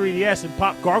out my 3DS and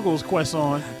pop Gargoyles Quest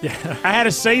on. Yeah. I had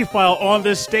a save file on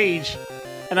this stage,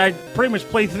 and I pretty much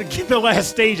played the last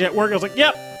stage at work. I was like,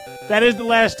 yep, that is the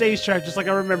last stage track, just like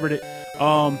I remembered it.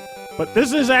 But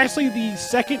this is actually the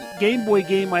second Game Boy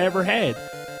game I ever had.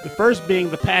 The first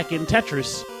being the Pac-In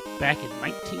Tetris back in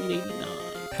 1989.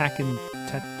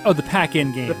 The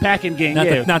Pac-In game. The Pac-In game,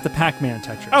 not the Pac-Man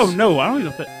Tetris. Oh, no, I don't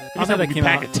even think I thought that came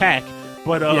Pac out. Attack.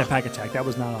 But, Pac Attack. That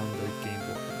was not on the Game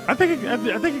Boy. I think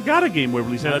it got a Game Boy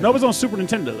release. I know it was on Super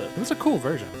Nintendo, though. It was a cool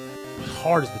version.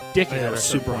 Hard as the dick. Yeah, it was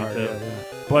super hard.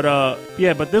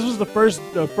 Yeah. But this was the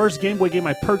first Game Boy game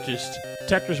I purchased.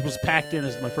 Tetris was packed in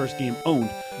as my first game owned,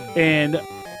 and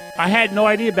I had no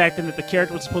idea back then that the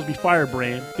character was supposed to be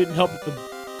Firebrand. Didn't help that the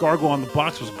gargoyle on the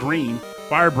box was green.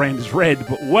 Firebrand is red,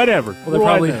 but whatever. Well, they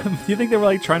probably. Do you think they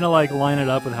were trying to line it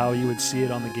up with how you would see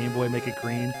it on the Game Boy, make it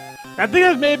green? I think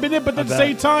that may have been it, but at the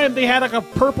same time, they had a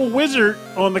purple wizard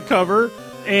on the cover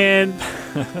and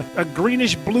a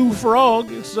greenish-blue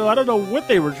frog, so I don't know what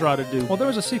they were trying to do. Well, there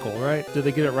was a sequel, right? Did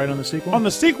they get it right on the sequel? On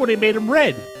the sequel, they made him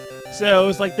red. So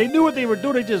it's like they knew what they were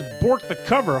doing. They just borked the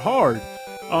cover hard.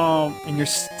 And you're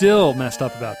still messed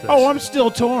up about this. Oh, I'm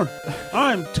still torn.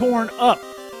 I'm torn up.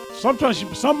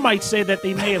 Sometimes some might say that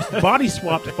they may have body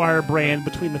swapped Firebrand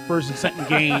between the first and second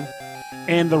game,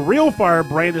 and the real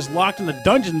Firebrand is locked in a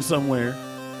dungeon somewhere,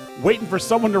 waiting for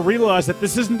someone to realize that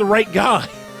this isn't the right guy.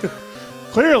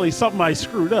 Clearly, something I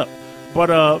screwed up.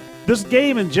 But this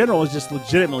game in general is just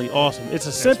legitimately awesome. It's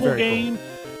a simple game.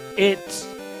 Cool. It's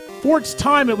for its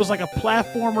time, it was like a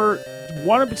platformer,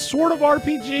 sort of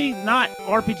RPG, not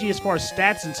RPG as far as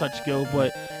stats and such go, but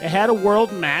it had a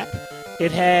world map.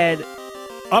 It had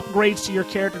upgrades to your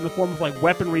character in the form of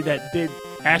weaponry that did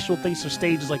actual things for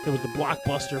stages. Like there was the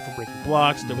blockbuster for breaking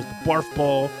blocks. There was the barf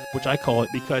ball, which I call it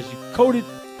because you coated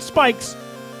spikes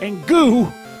and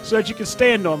goo so that you could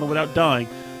stand on them without dying.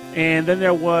 And then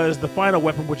there was the final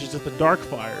weapon, which is just the dark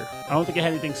fire. I don't think it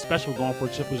had anything special going for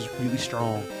it, it was really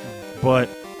strong. But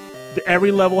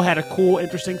every level had a cool,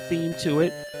 interesting theme to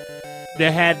it. They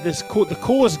had the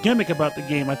coolest gimmick about the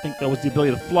game, I think, that was the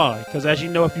ability to fly. Because as you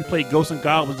know, if you played Ghosts and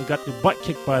Goblins and got your butt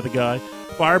kicked by the guy,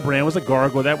 Firebrand was a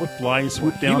gargoyle that would fly and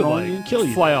swoop down on you and kill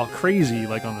you. Fly all crazy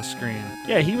on the screen.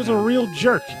 Yeah, he was a real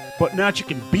jerk. But now that you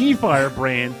can be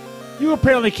Firebrand, you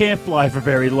apparently can't fly for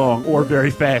very long or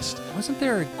very fast. Wasn't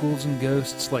there a Ghouls and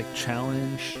Ghosts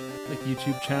challenge,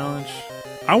 YouTube challenge?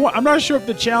 I'm not sure if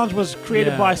the challenge was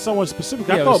created by someone specific.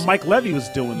 I thought Mike Levy was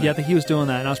doing that. Yeah, I think he was doing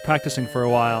that, and I was practicing for a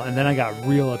while, and then I got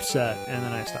real upset, and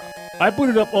then I stopped. I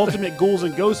booted up Ultimate Ghouls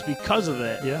and Ghosts because of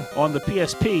that on the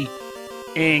PSP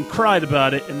and cried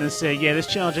about it and then said, yeah, this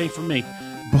challenge ain't for me.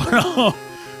 But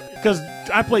because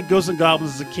I played Ghosts and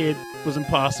Goblins as a kid, it was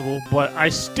impossible, but I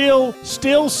still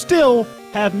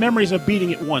have memories of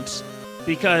beating it once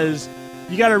because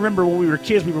you got to remember when we were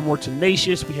kids, we were more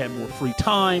tenacious, we had more free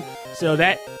time. So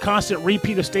that constant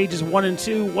repeat of stages 1 and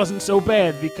 2 wasn't so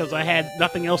bad because I had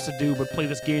nothing else to do but play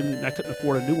this game and I couldn't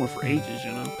afford a new one for ages,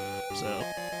 So,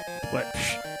 but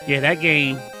yeah, that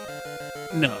game,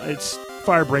 no, it's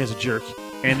Firebrand's a jerk.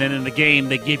 And then in the game,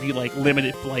 they give you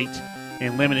limited flight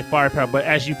and limited firepower. But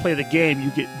as you play the game, you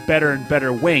get better and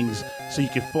better wings, so you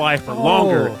can fly for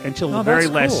longer until the very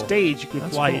last stage. You can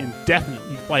fly indefinitely.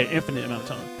 You can fly an infinite amount of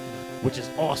time, which is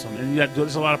awesome. And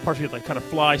there's a lot of parts where you have to kind of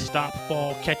fly, stop,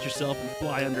 fall, catch yourself, and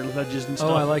fly under ledges and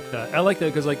stuff. Oh, I like that. I like that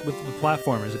because with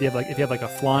platformers, if you have a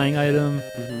flying item,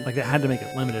 they had to make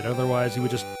it limited. Otherwise, you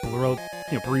would just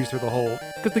breeze through the whole.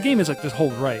 Because the game is just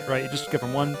hold right? You just get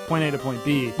from one point A to point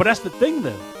B. But that's the thing,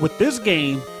 though. With this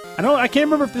game, I can't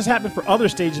remember if this happened for other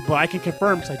stages, but I can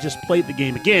confirm because I just played the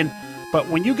game again. But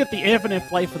when you get the infinite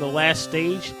flight for the last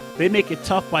stage, they make it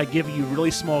tough by giving you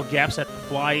really small gaps that to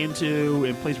fly into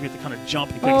and places where you have to kind of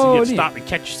jump and you have to stop and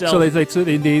catch yourself. So they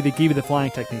give you the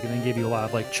flying technique and then give you a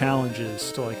lot of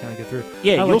challenges to kind of get through.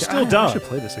 Yeah, you'll still die. I should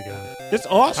play this again. It's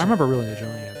awesome. I remember really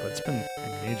enjoying it, but it's been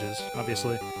ages.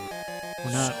 Obviously,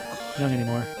 we're not young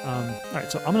anymore. All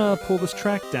right, so I'm gonna pull this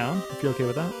track down if you're okay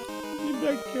with that.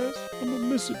 I guess I'm gonna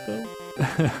miss it though.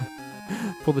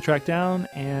 Pull the track down,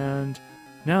 and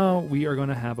now we are going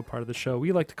to have a part of the show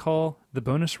we like to call the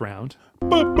bonus round.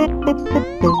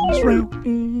 Bonus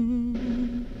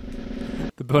round.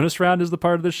 The bonus round is the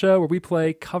part of the show where we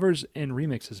play covers and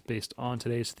remixes based on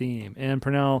today's theme. And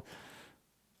Pernell,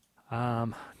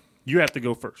 you have to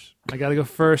go first. I got to go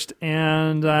first,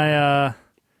 and I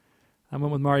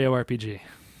went with Mario RPG.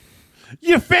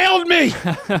 You failed me.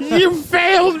 You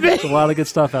failed me. A lot of good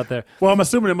stuff out there. Well, I'm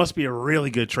assuming it must be a really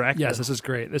good track. Yes, this is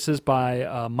great. This is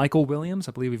by Michael Williams.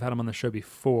 I believe we've had him on the show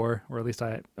before, or at least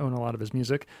I own a lot of his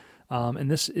music. And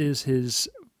this is his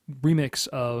remix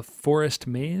of Forest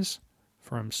Maze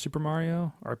from Super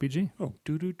Mario RPG. Oh,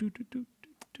 do.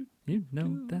 You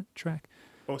know that track.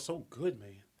 Oh, so good,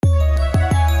 man.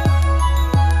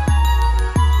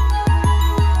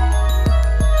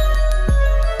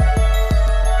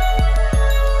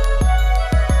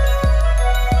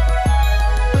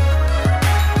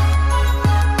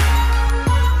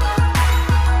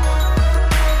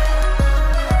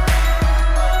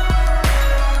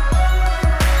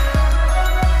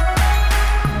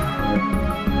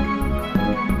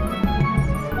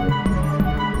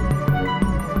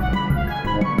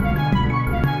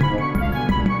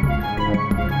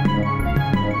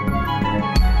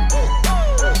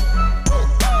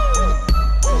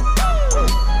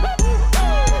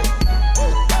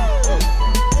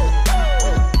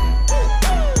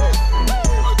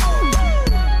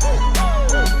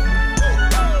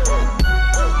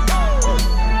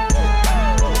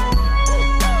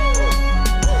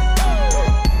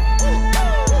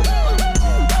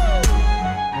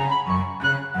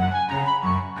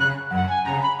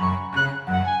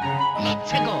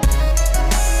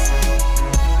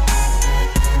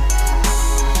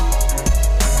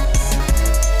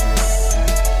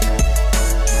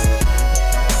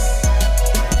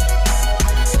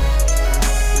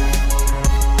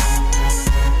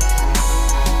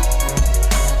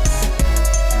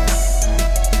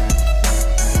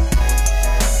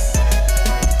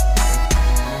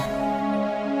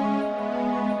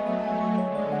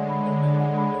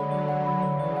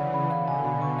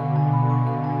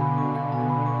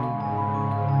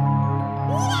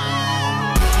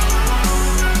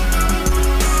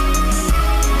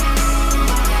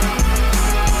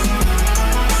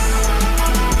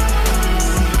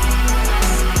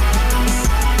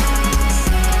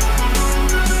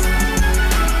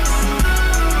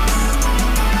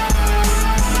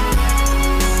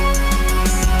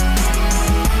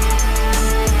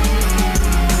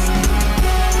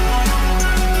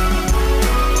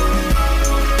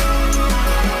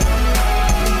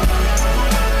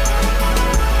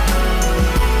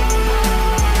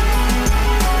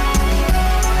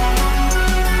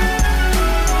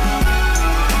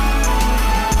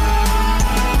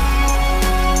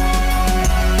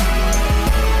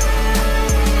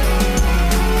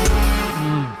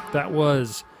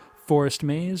 Was Forest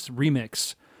Maze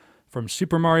remix from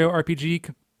Super Mario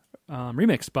RPG,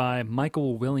 remixed by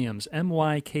Michael Williams,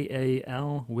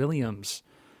 Mykal Williams.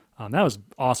 That was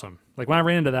awesome. Like when I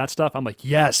ran into that stuff, I'm like,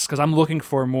 yes, because I'm looking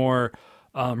for more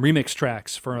remix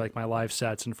tracks for like my live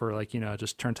sets and for like, you know,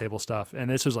 just turntable stuff. And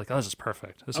this was like, oh, this is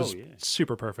perfect. This is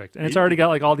super perfect. And it's already got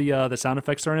like all the sound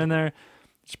effects thrown in there.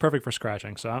 It's perfect for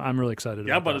scratching, so I'm really excited.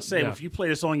 Yeah, I'm about to say, if you play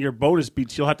this on your bonus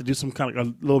beats, you'll have to do some kind of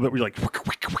a little bit where you're like,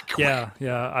 yeah.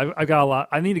 I got a lot.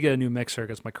 I need to get a new mixer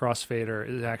because my crossfader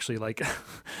is actually like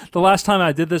the last time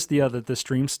I did this, the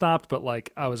stream stopped, but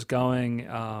like I was going,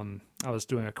 I was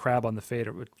doing a crab on the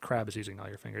fader. Crab is using all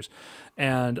your fingers,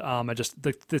 and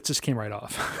it just came right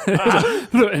off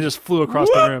and just flew across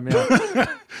the room. Yeah.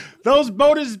 Those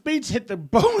bonus beats hit the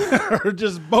bone, or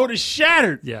just bonus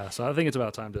shattered. Yeah, so I think it's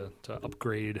about time to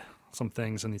upgrade some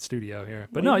things in the studio here.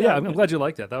 But I'm glad you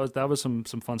liked that. That was some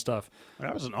fun stuff.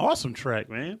 That was an awesome track,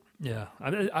 man. Yeah.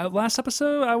 I last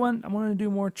episode I wanted to do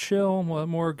more chill,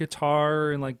 more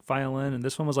guitar and like violin, and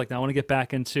this one was like, I want to get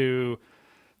back into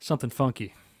something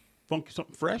funky.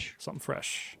 Something fresh? Something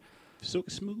fresh.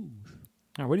 Silky smooth.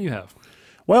 All right, what do you have?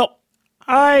 Well,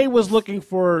 I was looking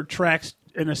for tracks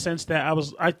in a sense that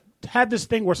I had this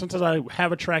thing where sometimes I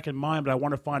have a track in mind, but I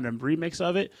want to find a remix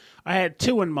of it. I had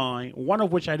two in mind, one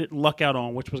of which I didn't luck out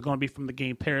on, which was going to be from the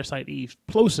game Parasite Eve,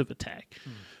 Plosive Attack.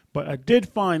 But I did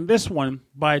find this one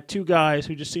by two guys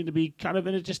who just seem to be kind of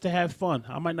in it just to have fun.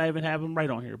 I might not even have them right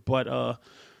on here, but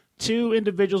two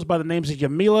individuals by the names of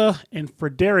Yamila and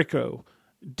Federico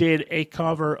did a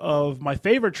cover of my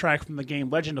favorite track from the game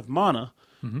Legend of Mana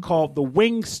called The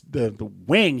Wings,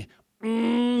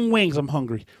 Wings, I'm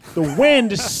hungry. The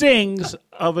Wind Sings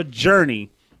of a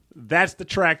Journey. That's the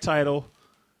track title.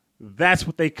 That's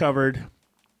what they covered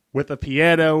with a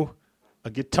piano, a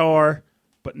guitar,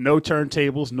 but no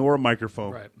turntables nor a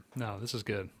microphone. Right. No, this is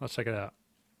good. Let's check it out.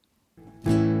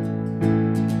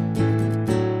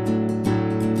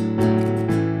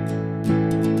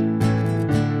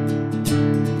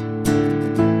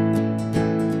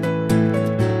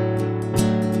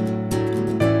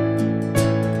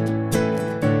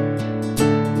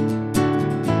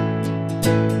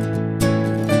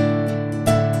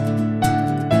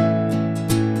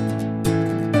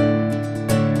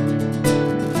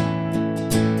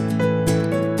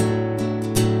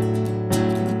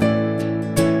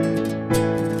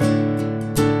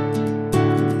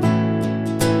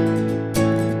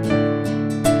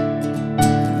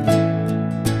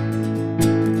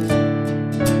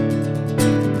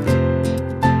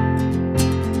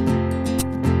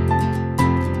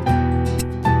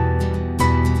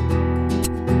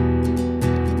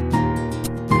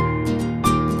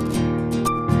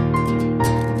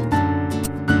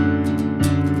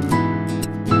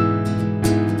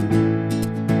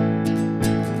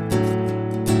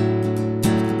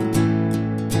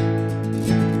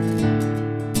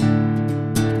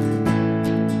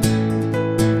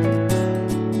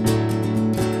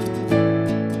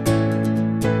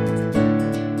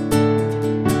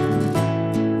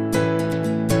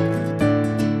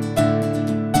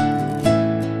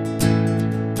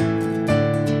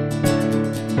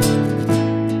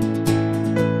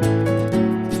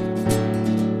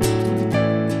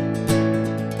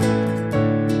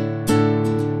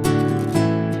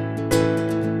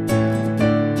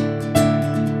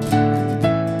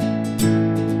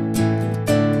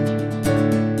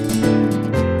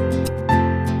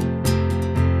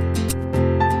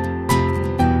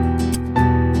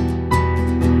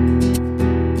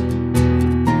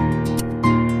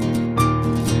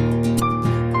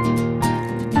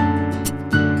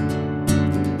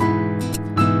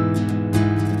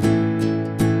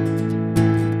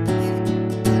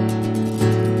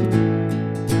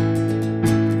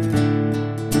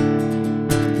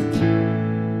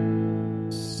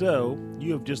 So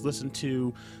you have just listened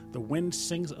to the Wind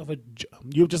Sings of a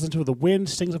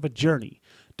Journey,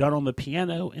 done on the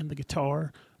piano and the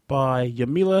guitar by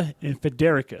Yamila and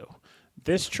Federico.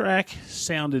 This track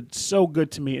sounded so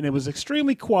good to me, and it was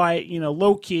extremely quiet,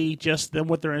 low key, just them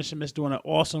with their instruments doing an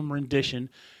awesome rendition.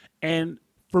 And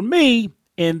for me,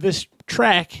 in this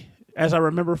track, as I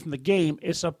remember from the game,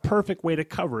 it's a perfect way to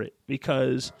cover it,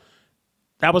 because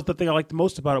that was the thing I liked the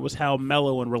most about it, was how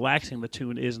mellow and relaxing the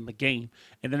tune is in the game.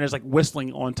 And then there's like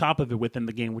whistling on top of it within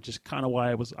the game, which is kind of why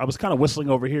I was kind of whistling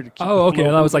over here to keep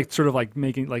that was like sort of like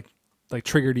making like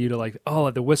triggered you to like,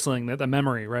 the whistling, the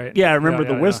memory, right? Yeah, I remember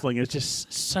the whistling. It's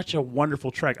just such a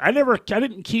wonderful track. I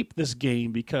didn't keep this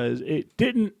game because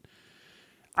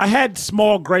I had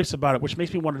small gripes about it, which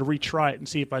makes me want to retry it and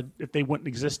see if they wouldn't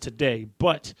exist today.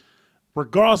 But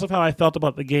regardless of how I felt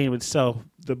about the game itself,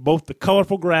 both the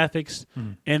colorful graphics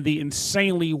and the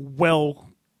insanely well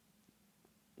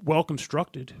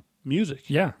constructed music,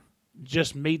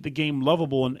 just made the game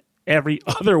lovable in every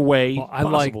other way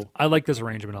possible. I liked this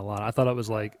arrangement a lot. I thought it was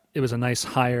a nice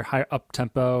higher up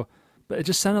tempo, but it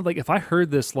just sounded like if I heard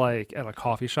this like at a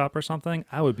coffee shop or something,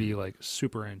 I would be like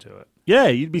super into it. Yeah,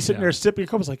 you'd be sitting there sipping your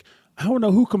cup. It's like, I don't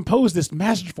know who composed this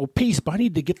masterful piece, but I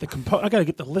need to get I got to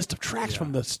get the list of tracks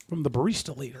from the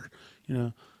barista later.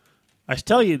 I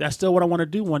tell you, that's still what I want to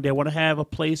do one day. I want to have a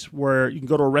place where you can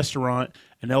go to a restaurant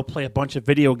and they'll play a bunch of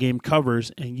video game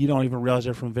covers, and you don't even realize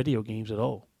they're from video games at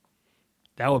all.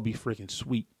 That would be freaking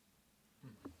sweet.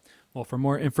 Well, for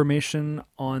more information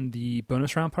on the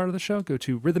bonus round part of the show, go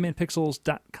to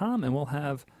rhythmandpixels.com, and we'll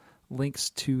have links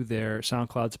to their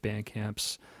SoundClouds,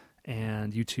 Bandcamps,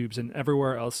 and YouTubes, and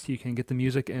everywhere else you can get the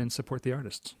music and support the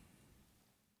artists.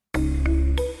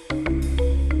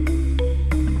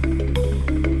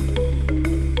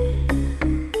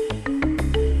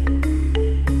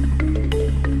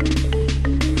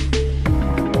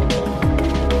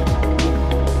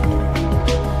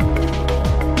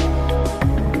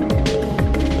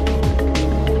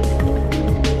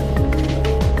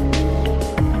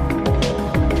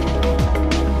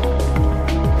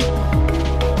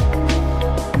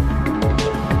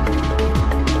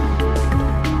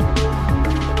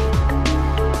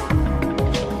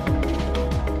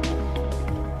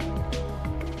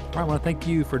 Thank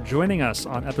you for joining us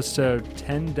on episode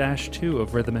 10-2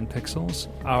 of Rhythm and Pixels,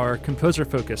 our composer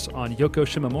focus on Yoko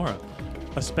Shimomura.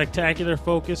 A spectacular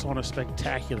focus on a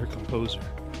spectacular composer.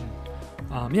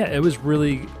 It was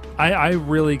really... I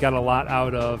really got a lot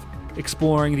out of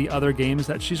exploring the other games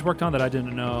that she's worked on that I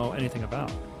didn't know anything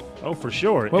about. Oh, for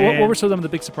sure. What were some of the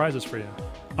big surprises for you?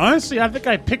 Honestly, I think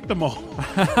I picked them all.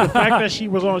 The fact that she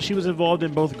was involved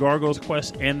in both Gargoyle's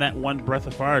Quest and that one Breath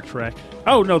of Fire track.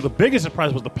 Oh no, the biggest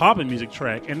surprise was the Poppin' music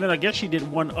track, and then I guess she did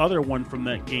one other one from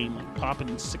that game, like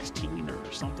Poppin' 16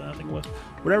 or something. I think it was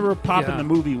whatever Poppin' the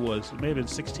movie was. It may have been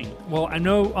 16. Well, I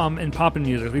know in Poppin'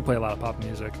 music, we play a lot of Poppin'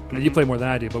 music. Mm-hmm. You play more than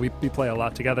I do, but we play a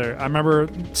lot together. I remember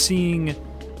seeing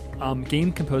other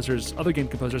game composers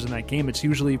in that game. It's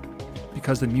usually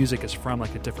because the music is from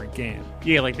like a different game.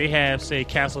 Yeah, like they have, say,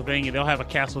 Castlevania. They'll have a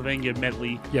Castlevania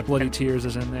medley. Yeah, Bloody Tears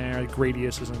is in there.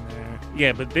 Gradius is in there.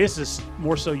 Yeah, but this is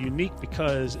more so unique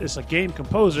because it's a game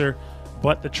composer,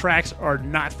 but the tracks are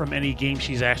not from any game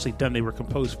she's actually done. They were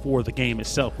composed for the game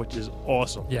itself, which is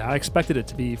awesome. Yeah, I expected it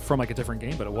to be from like a different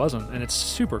game, but it wasn't, and it's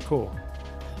super cool.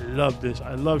 I love this.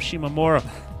 I love Shimomura.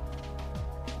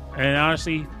 And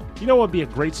honestly, you know what would be a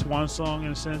great swan song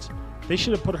in a sense? They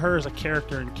should have put her as a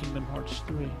character in Kingdom Hearts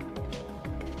 3.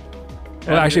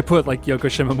 Well, actually put like Yoko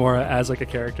Shimomura as like a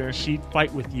character. She'd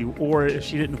fight with you, or if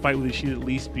she didn't fight with you, she'd at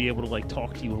least be able to like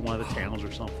talk to you in one of the towns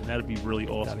or something. That'd be really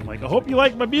awesome. Be like, I hope you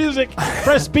like my music.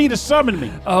 Press B to summon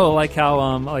me. Oh, like how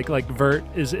like Vert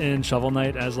is in Shovel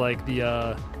Knight as like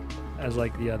the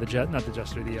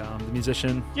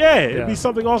musician. Yeah, it'd be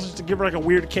something else just to give her like a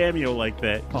weird cameo like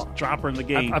that. Just drop her in the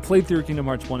game. I played through Kingdom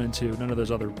Hearts 1 and 2, none of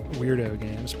those other weirdo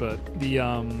games, but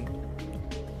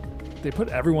they put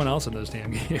everyone else in those damn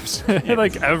games.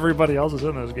 Like everybody else is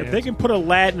in those games. If they can put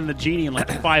Aladdin and the Genie in like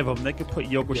 5 of them, they could put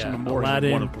Yoko Shimomura Aladdin,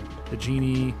 in one of them. The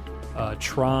Genie,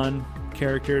 Tron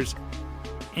characters,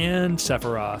 and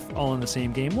Sephiroth all in the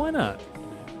same game. Why not?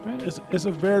 Right? It's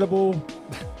a veritable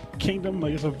kingdom,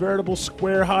 like it's a veritable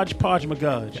square hodgepodge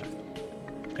magodge. Yeah.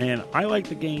 And I like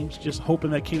the games, just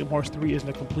hoping that Kingdom Hearts 3 isn't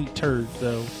a complete turd,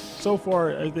 though. So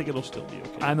far, I think it'll still be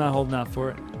okay. I'm not holding out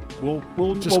for it. We'll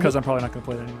just because I'm probably not going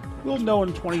to play it anymore. We'll know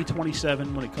in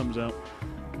 2027 when it comes out.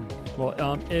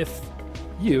 Well, if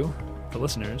you, the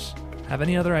listeners, have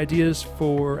any other ideas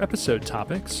for episode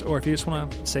topics, or if you just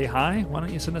want to say hi, why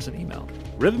don't you send us an email?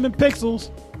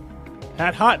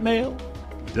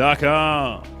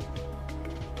 rhythmandpixels@hotmail.com.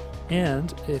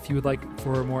 And if you would like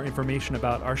for more information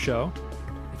about our show,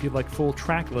 if you'd like full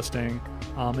track listing,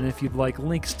 and if you'd like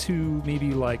links to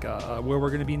maybe like where we're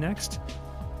going to be next,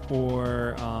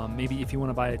 or maybe if you want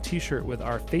to buy a t-shirt with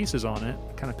our faces on it,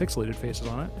 kind of pixelated faces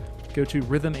on it, go to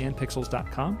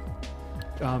rhythmandpixels.com.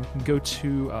 Go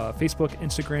to Facebook,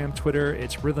 Instagram, Twitter.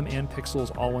 It's Rhythm and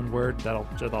Pixels, all one word.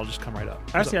 That'll just come right up.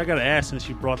 Actually, I got to ask, since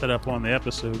you brought that up on the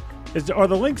episode, are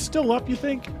the links still up, you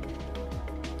think?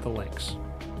 The links.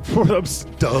 For the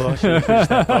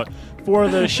for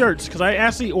the shirts, because I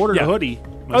actually ordered a hoodie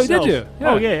myself. Oh, did you?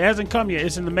 Yeah. Oh, yeah. It hasn't come yet.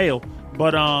 It's in the mail.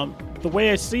 But the way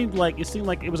it seemed like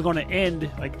it was going to end,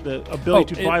 like the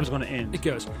ability to buy was going to end. It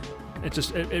goes. It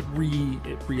just it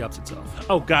re-ups itself.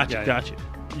 Oh, gotcha.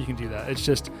 You can do that. It's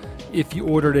just if you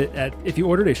ordered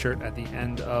a shirt at the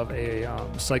end of a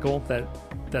cycle that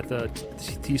the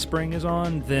Teespring is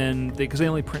on, then because they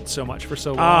only print so much for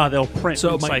so long. They'll print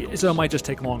so it might just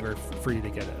take longer for you to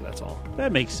get it. That's all.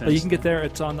 That makes sense. But you can get there.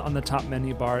 It's on the top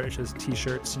menu bar. It says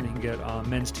T-shirts, and you can get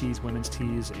men's tees, women's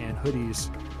tees, and hoodies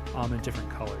in different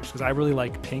colors. Because I really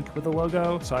like pink with the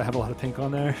logo, so I have a lot of pink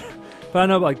on there. But I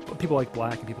know like people like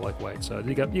black and people like white. So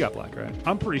you got black, right?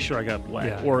 I'm pretty sure I got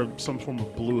black or some form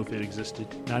of blue if it existed.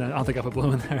 No, I don't think I put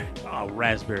blue in there. Oh,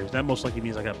 raspberries. That most likely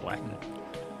means I got black.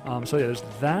 So yeah, there's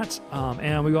that.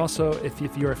 And we also, if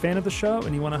you're a fan of the show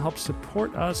and you want to help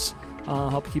support us,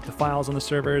 help keep the files on the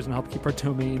servers and help keep our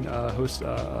domain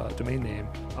domain name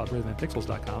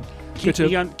rhythmandpixels.com.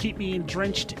 Keep me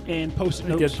drenched in post-it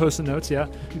notes. Get post-it notes, yeah.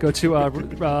 Go to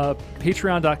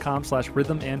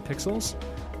patreon.com/rhythmandpixels.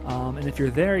 And if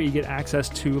you're there, you get access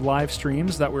to live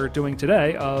streams that we're doing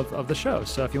today of the show.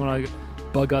 So if you want to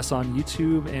bug us on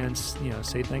YouTube and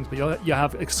say things, but you'll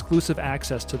have exclusive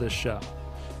access to this show.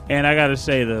 And I got to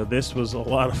say, though, this was a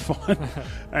lot of fun.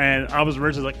 And I was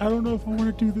originally like, I don't know if I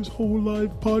want to do this whole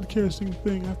live podcasting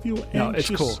thing. I feel anxious. No, it's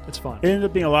cool. It's fun. It ended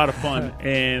up being a lot of fun.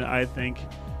 And I think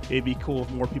it'd be cool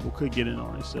if more people could get in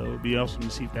on it. So it'd be awesome to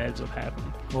see if that ends up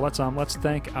happening. Well, let's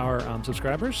thank our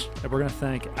subscribers. We're going to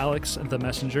thank Alex the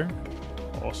Messenger.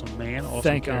 Awesome, man. Awesome.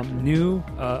 Thank a new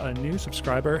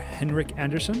subscriber, Henrik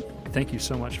Anderson. Thank you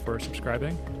so much for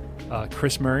subscribing.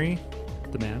 Chris Murray,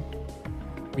 the man.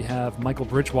 We have Michael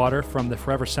Bridgewater from the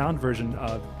Forever Sound version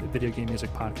of the Video Game Music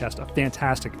Podcast, a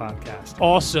fantastic podcast.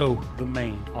 Also the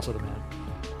man.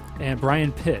 And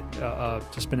Brian Pitt,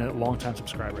 just been a long-time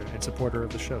subscriber and supporter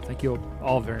of the show. Thank you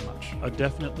all very much. A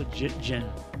definite legit gem.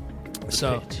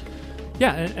 So,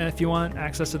 yeah, and if you want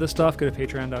access to this stuff, go to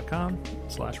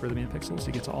patreon.com/rhythmandpixels.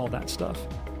 You get to all that stuff.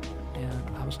 And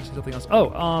I was going to say something else.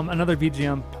 Another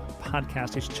VGM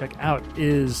podcast you should check out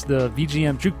is the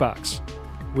VGM Jukebox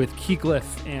with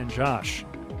Keyglyph and Josh.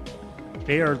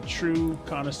 They are true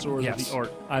connoisseurs of the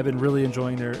art. I've been really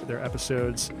enjoying their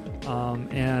episodes.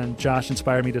 And Josh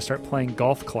inspired me to start playing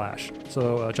Golf Clash.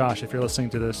 So, Josh, if you're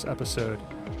listening to this episode,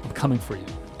 I'm coming for you.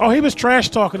 Oh, he was trash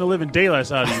talking the living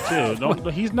daylights out of you, too. No,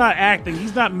 he's not acting.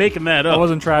 He's not making that up. I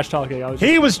wasn't trash talking.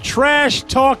 He was trash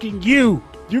talking you.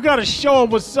 You got to show him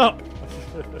what's up.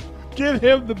 Give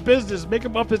him the business. Make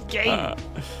him up his game. All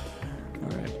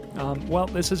right. Well,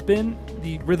 this has been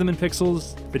the Rhythm and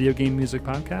Pixels Video Game Music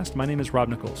Podcast. My name is Rob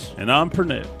Nichols. And I'm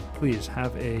Pernell. Please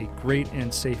have a great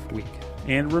and safe week.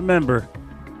 And remember,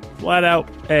 flat out,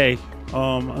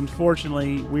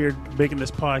 unfortunately, we're making this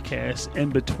podcast in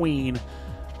between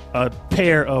a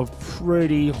pair of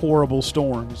pretty horrible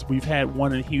storms. We've had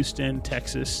one in Houston,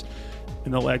 Texas,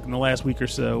 in the last week or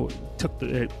so.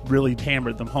 It really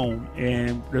hammered them home.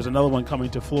 And there's another one coming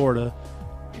to Florida.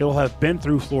 It'll have been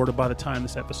through Florida by the time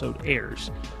this episode airs.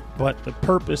 But the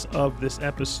purpose of this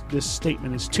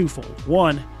statement is twofold.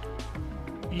 One,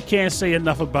 you can't say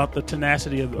enough about the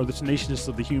tenacity or the tenaciousness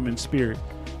of the human spirit.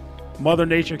 Mother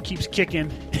Nature keeps kicking,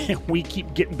 and we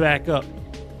keep getting back up.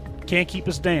 Can't keep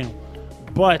us down.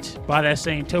 But by that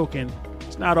same token,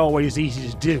 it's not always easy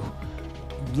to do.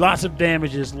 Lots of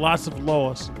damages, lots of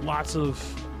loss, lots of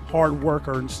hard work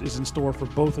is in store for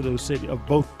both of those cities, of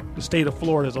both the state of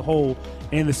Florida as a whole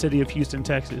and the city of Houston,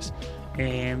 Texas.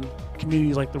 And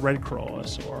communities like the Red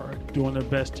Cross are doing their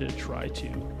best to try to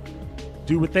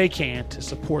do what they can to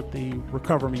support the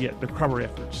recovery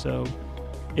efforts. So,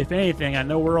 if anything, I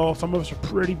know some of us are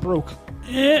pretty broke.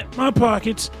 My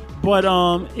pockets. But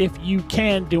if you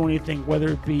can do anything, whether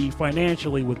it be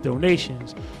financially with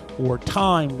donations, or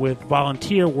time with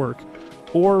volunteer work,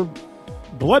 or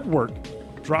blood work,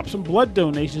 drop some blood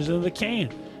donations into the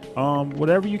can.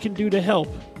 Whatever you can do to help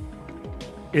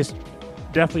is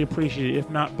definitely appreciated. If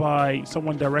not by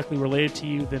someone directly related to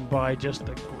you, then by just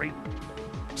the great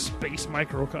space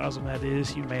microcosm that is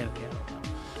humanity. I don't know.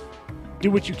 Do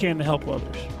what you can to help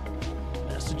others.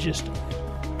 That's the gist of it.